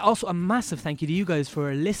 Also, a massive thank you to you guys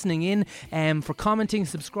for listening in, for commenting,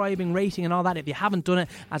 subscribing, rating, and all that. If you haven't done it,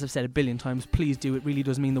 as I've said a billion times, please do. It really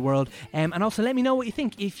does mean the world. And also, let me know what you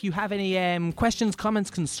think. If you have any questions, comments,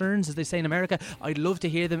 concerns, as they say in America, I'd love to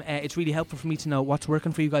hear them. It's really helpful for me to know what's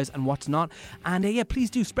working for you guys and what's not. And please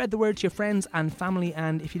do spread the word to your friends and family.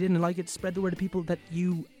 And if you didn't like it, spread the word to people that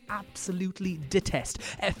you absolutely detest.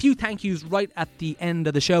 A few thank yous right at the end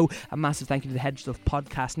of the show. A massive thank you to the Head Stuff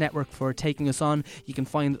Podcast Network for taking us on. You can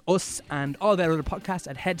find us and all their other podcasts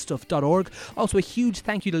at headstuff.org. Also a huge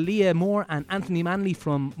thank you to Leah Moore and Anthony Manley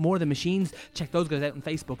from More Than Machines. Check those guys out on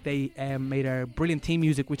Facebook. They made our brilliant theme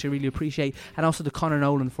music, which I really appreciate, and also to Connor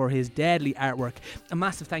Nolan for his deadly artwork. A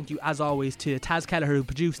massive thank you as always to Taz Kelleher, who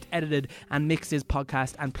produced, edited and mixed his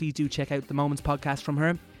podcast, and please do check out the Moments podcast from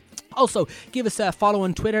her. Also, give us a follow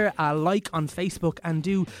on Twitter, a like on Facebook, and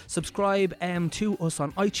do subscribe to us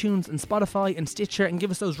on iTunes and Spotify and Stitcher, and give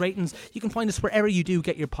us those ratings. You can find us wherever you do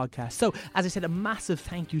get your podcast. So, as I said, a massive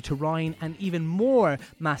thank you to Ryan, and even more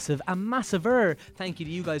massive, a massiver thank you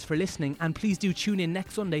to you guys for listening. And please do tune in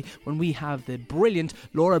next Sunday when we have the brilliant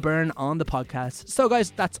Laura Byrne on the podcast. So,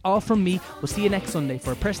 guys, that's all from me. We'll see you next Sunday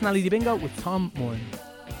for Personality Bingo with Tom Moore.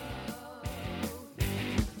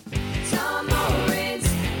 Tom Moran's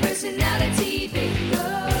Personality Bingo.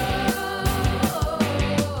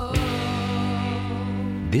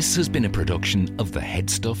 This has been a production of the Head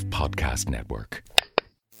Stuff Podcast Network.